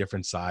 3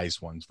 different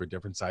size ones for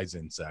different size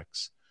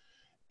insects.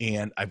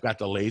 And I've got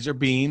the laser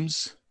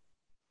beams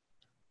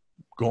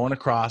going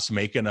across,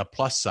 making a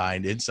plus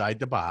sign inside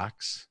the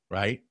box,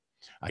 right?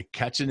 I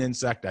catch an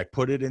insect, I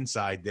put it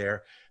inside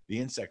there. The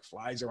insect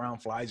flies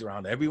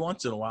around. Every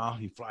once in a while,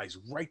 he flies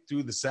right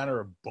through the center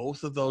of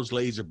both of those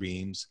laser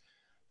beams.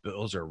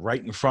 Those are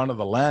right in front of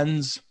the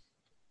lens.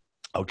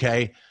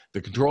 Okay. The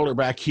controller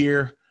back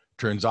here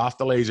turns off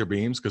the laser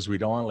beams because we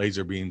don't want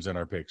laser beams in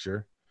our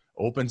picture.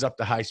 Opens up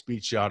the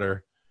high-speed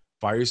shutter,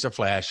 fires the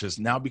flashes.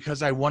 Now,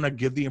 because I want to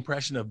give the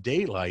impression of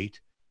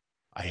daylight,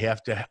 I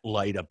have to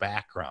light a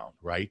background,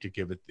 right, to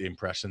give it the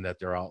impression that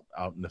they're out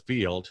in the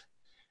field.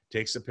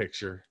 Takes a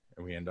picture,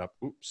 and we end up,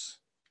 oops,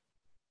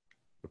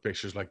 with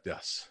pictures like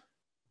this,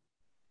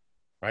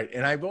 right?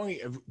 And I've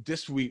only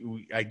this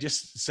week I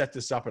just set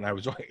this up, and I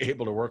was only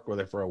able to work with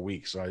it for a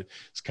week, so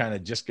it's kind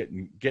of just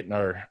getting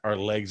our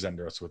legs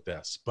under us with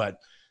this, but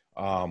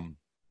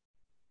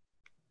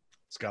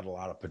it's got a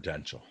lot of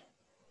potential.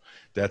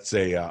 That's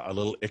a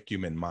little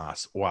Icumen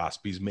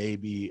wasp. He's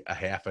maybe a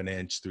half an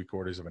inch,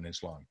 3/4 of an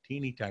inch long,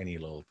 teeny tiny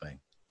little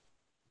thing.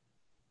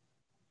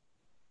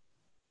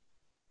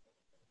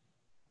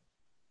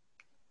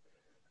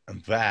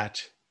 And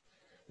that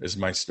is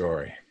my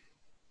story.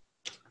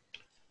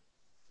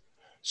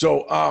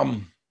 So,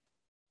 I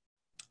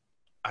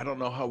don't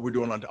know how we're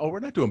doing on. Oh, we're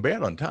not doing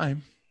bad on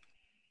time.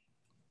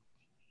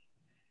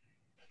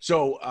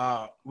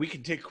 So we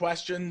can take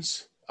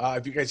questions.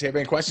 If you guys have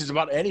any questions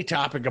about any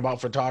topic about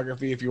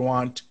photography, if you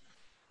want,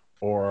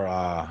 or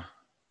I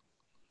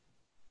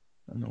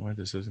don't know why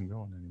this isn't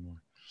going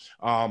anymore.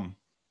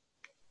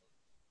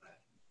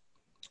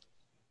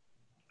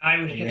 I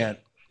was just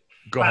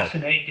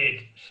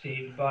fascinated,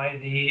 Steve, by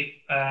the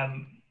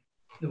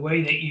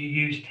way that you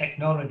use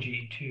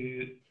technology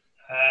to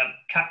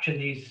capture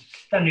these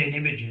stunning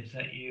images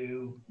that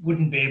you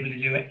wouldn't be able to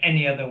do it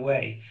any other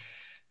way.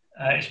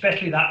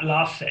 Especially that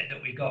last set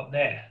that we got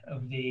there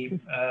of the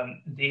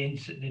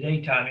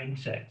daytime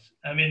insects.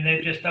 I mean,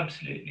 they're just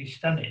absolutely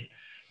stunning.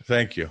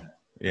 Thank you.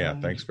 Yeah,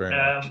 thanks very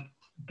much.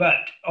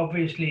 But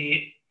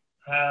obviously,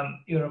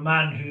 you're a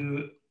man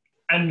who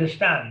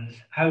understands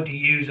how to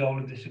use all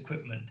of this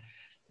equipment,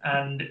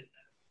 and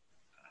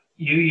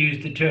you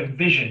use the term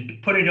vision to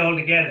put it all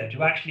together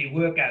to actually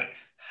work out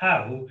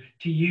how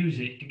to use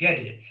it to get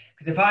it.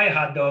 Because if I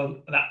had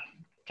all that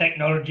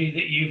technology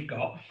that you've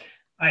got,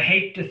 I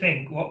hate to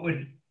think what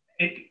would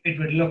it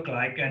would look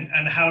like and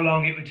how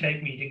long it would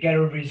take me to get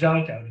a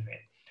result out of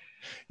it.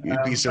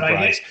 You'd be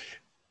surprised.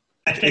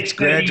 It's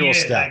gradual years,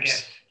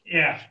 steps.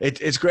 Yeah.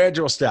 It's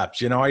gradual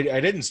steps. You know, I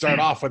didn't start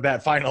off with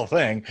that final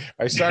thing.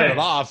 I started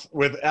off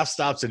with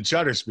f-stops and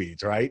shutter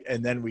speeds, right?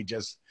 And then we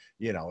just,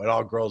 you know, it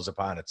all grows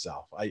upon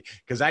itself.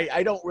 Because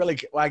I don't really,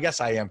 well, I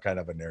guess I am kind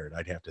of a nerd.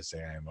 I'd have to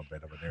say I am a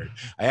bit of a nerd.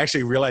 I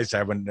actually realized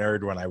I'm a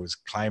nerd when I was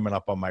climbing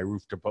up on my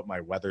roof to put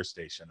my weather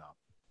station up.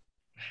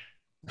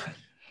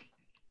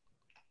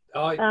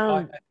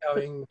 I'm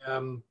echoing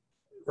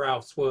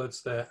Ralph's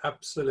words there.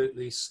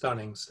 Absolutely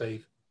stunning,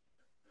 Steve.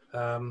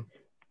 Thank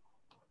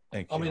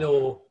you. I'm in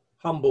awe,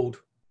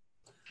 humbled.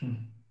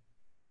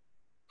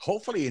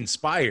 Hopefully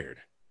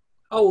inspired.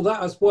 Oh,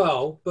 that as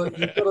well. But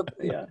you've got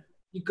to,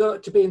 you've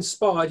got to be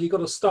inspired. You've got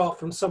to start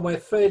from somewhere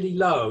fairly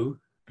low,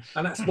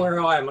 and that's where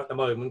I am at the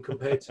moment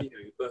compared to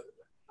you. But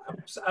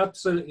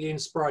absolutely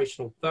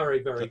inspirational.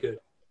 Very, very good.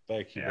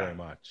 Thank you very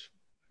much.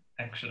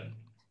 Excellent.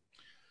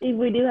 Steve,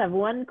 we do have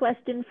one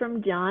question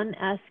from John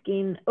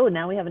asking, oh,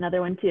 now we have another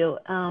one too.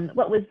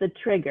 What was the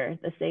trigger,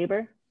 the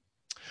saber?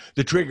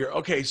 The trigger.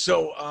 Okay,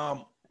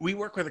 so we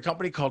work with a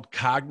company called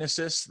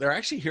Cognisys. They're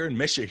actually here in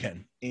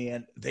Michigan,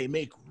 and they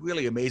make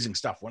really amazing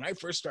stuff. When I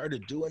first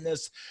started doing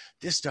this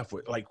stuff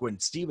was like when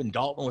Stephen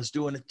Dalton was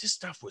doing it, this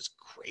stuff was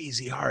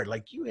crazy hard.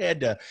 Like you had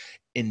to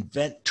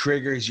invent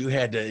triggers. You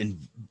had to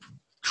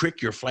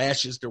trick your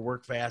flashes to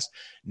work fast.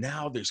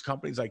 Now there's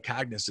companies like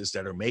Cognisys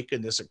that are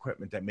making this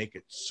equipment that make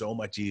it so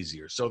much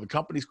easier. So the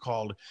company's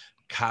called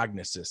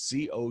Cognisys,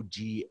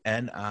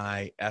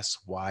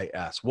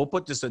 Cognisys. We'll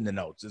put this in the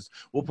notes.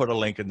 We'll put a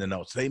link in the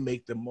notes. They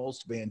make the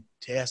most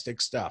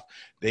fantastic stuff.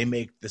 They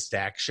make the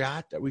stack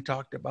shot that we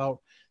talked about.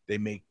 They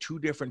make 2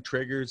 different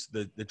triggers.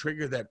 The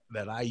trigger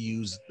that I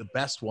use, the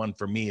best one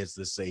for me is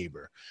the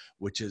Saber,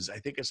 which is, I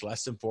think it's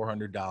less than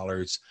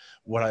 $400.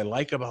 What I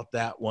like about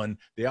that one,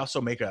 they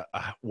also make a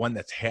one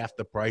that's half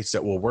the price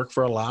that will work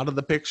for a lot of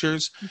the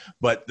pictures.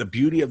 But the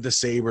beauty of the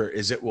Saber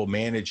is it will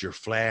manage your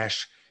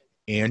flash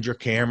and your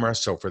camera.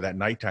 So for that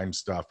nighttime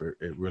stuff,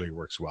 it really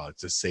works well.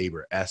 It's a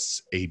Saber,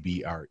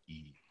 Sabre.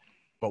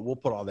 But we'll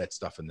put all that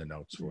stuff in the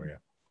notes for you.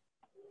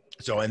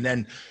 So, and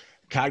then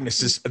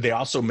Cognisys, they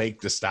also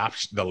make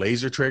the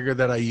laser trigger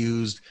that I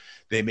used.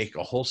 They make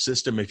a whole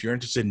system. If you're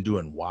interested in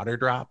doing water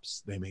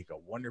drops, they make a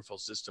wonderful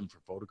system for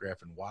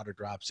photographing water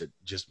drops. It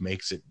just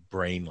makes it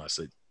brainless.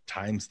 It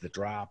times the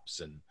drops,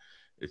 and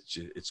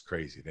it's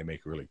crazy. They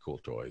make really cool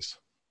toys.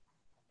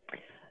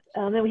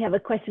 Then we have a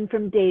question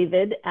from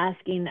David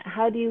asking,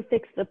 how do you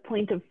fix the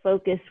point of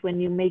focus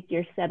when you make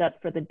your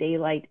setup for the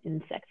daylight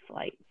insect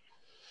flight?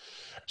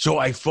 So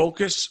I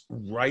focus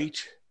right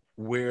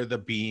where the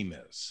beam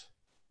is.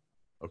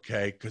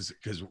 Okay,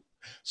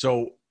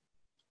 so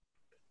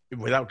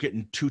without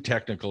getting too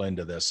technical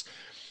into this,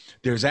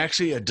 there's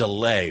actually a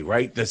delay,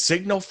 right? The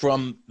signal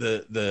from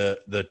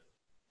the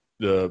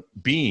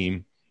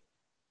beam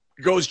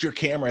goes to your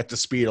camera at the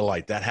speed of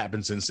light. That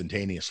happens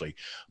instantaneously.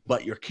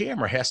 But your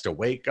camera has to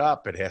wake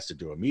up. It has to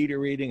do a meter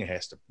reading. It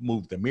has to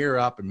move the mirror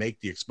up and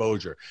make the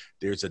exposure.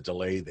 There's a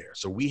delay there.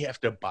 So we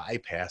have to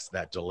bypass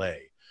that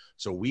delay.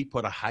 So we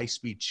put a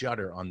high-speed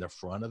shutter on the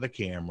front of the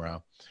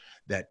camera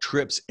that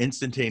trips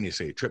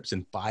instantaneously. It trips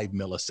in 5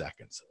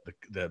 milliseconds.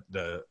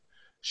 The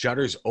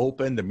shutter's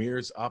open, the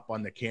mirror's up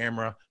on the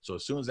camera. So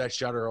as soon as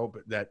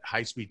that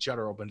high-speed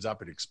shutter opens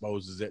up, it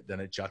exposes it, then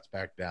it shuts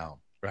back down,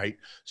 right?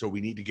 So we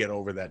need to get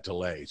over that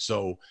delay.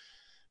 So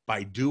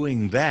by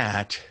doing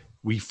that,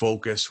 we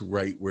focus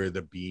right where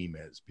the beam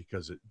is,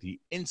 because the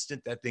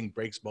instant that thing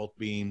breaks both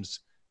beams,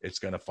 it's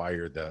going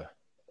to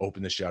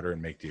open the shutter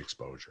and make the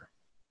exposure.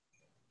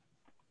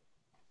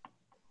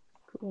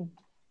 Cool.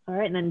 All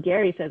right, and then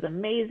Gary says,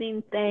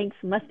 amazing, thanks.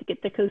 Must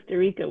get to Costa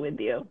Rica with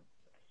you.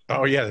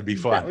 Oh, yeah, that'd be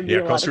fun.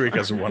 Yeah, Costa Rica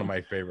is one of fun.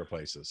 my favorite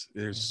places.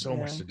 There's so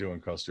much to do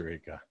in Costa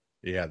Rica.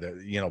 Yeah,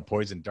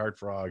 poison dart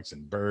frogs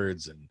and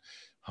birds and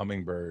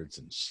hummingbirds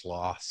and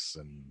sloths,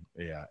 and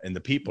and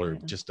the people are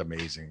just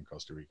amazing in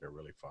Costa Rica.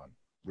 Really fun.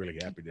 Really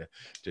happy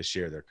to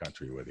share their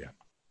country with you.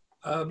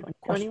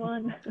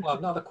 21. Well,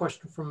 another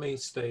question from me,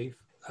 Steve.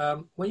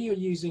 When you're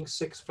using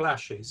 6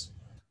 flashes,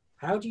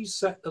 how do you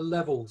set the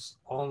levels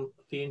on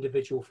the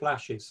individual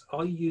flashes?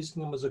 Are you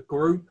using them as a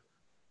group?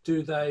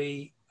 Do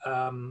they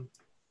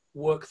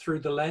work through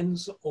the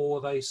lens, or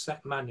are they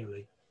set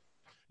manually?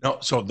 No,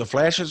 so the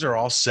flashes are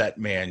all set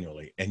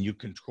manually, and you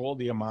control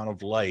the amount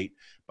of light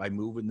by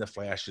moving the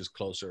flashes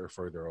closer or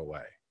further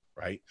away,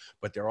 right?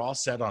 But they're all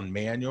set on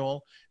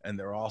manual, and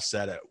they're all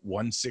set at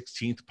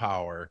 1/16th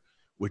power,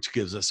 which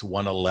gives us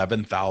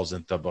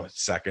 1/11,000th of a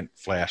second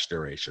flash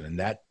duration. And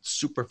that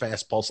super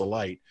fast pulse of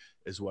light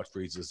is what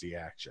freezes the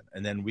action.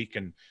 And then we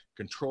can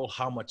control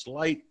how much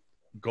light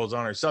goes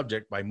on our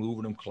subject by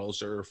moving them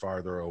closer or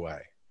farther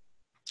away,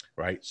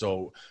 right?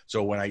 So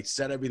when I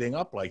set everything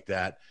up like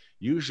that,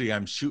 usually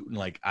I'm shooting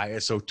like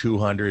ISO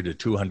 200 to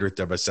 200th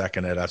of a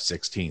second at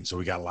f/16. So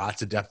we got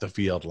lots of depth of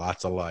field,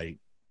 lots of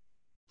light,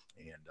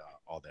 and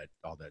all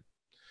that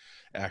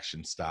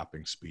action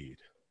stopping speed.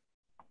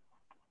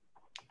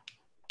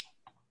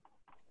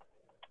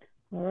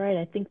 All right,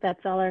 I think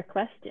that's all our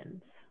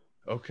questions.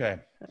 Okay.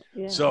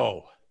 Yeah.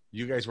 So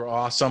you guys were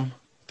awesome.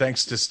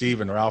 Thanks to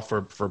Steve and Ralph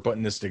for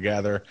putting this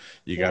together.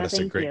 You got us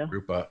a great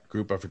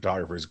group of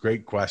photographers.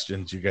 Great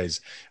questions. You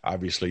guys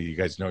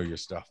know your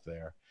stuff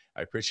there.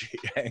 I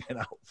appreciate you hanging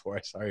out for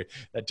us. Sorry,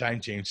 that time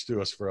change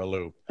threw us for a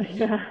loop.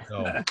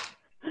 Yeah.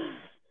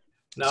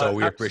 So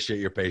we appreciate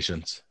your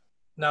patience.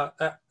 Now,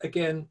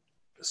 again,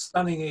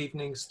 stunning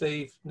evening,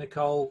 Steve,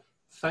 Nicole.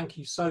 Thank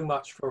you so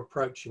much for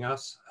approaching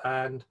us.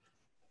 And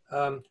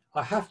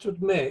I have to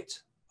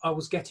admit, I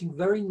was getting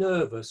very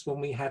nervous when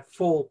we had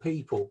 4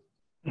 people.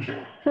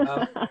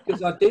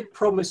 Because I did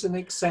promise in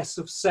excess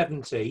of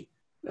 70,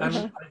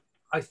 and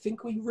I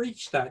think we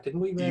reached that, didn't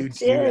we? You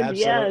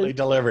absolutely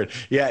delivered.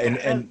 Yeah,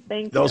 and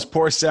those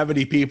poor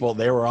 70 people,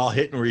 they were all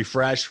hitting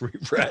refresh.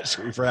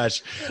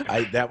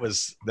 That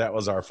was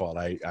our fault.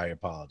 I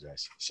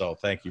apologize. So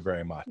thank you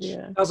very much.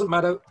 Yeah. Doesn't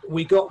matter.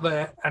 We got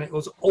there, and it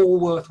was all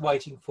worth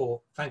waiting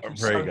for. Thank you.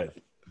 Very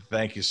good.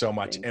 Thank you so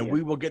much.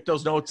 We will get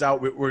those notes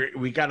out.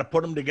 We got to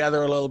put them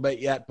together a little bit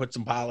yet, put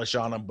some polish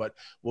on them, but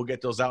we'll get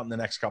those out in the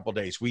next couple of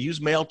days. We use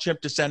MailChimp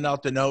to send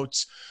out the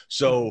notes.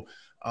 So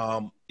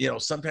You know,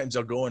 sometimes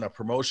they'll go in a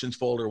promotions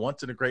folder.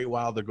 Once in a great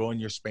while, they'll go in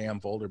your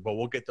spam folder, but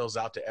we'll get those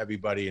out to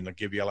everybody, and they'll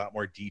give you a lot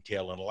more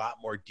detail and a lot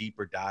more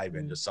deeper dive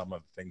into some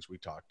of the things we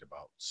talked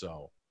about.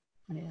 So,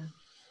 Yeah.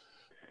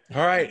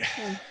 all right.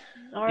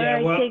 All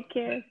right. Well, take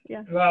care.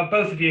 Yeah. Well,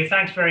 both of you,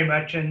 thanks very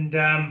much. And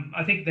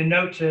I think the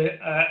notes are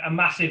a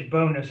massive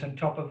bonus on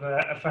top of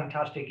a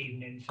fantastic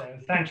evening. So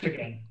thanks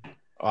again.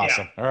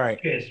 Awesome. Yeah. All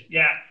right. Cheers.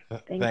 Yeah.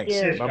 Thanks.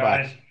 You. Bye-bye.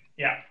 Guys.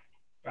 Yeah.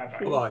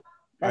 Bye-bye. Bye.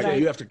 Okay,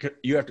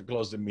 you have to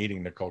close the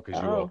meeting, Nicole,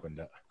 because you opened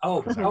it.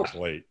 Oh, I was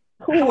late.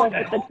 Cool.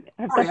 I've got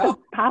the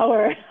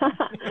power.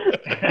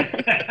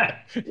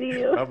 See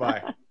you.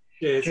 Bye-bye.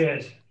 Cheers.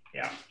 Cheers.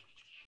 Yeah.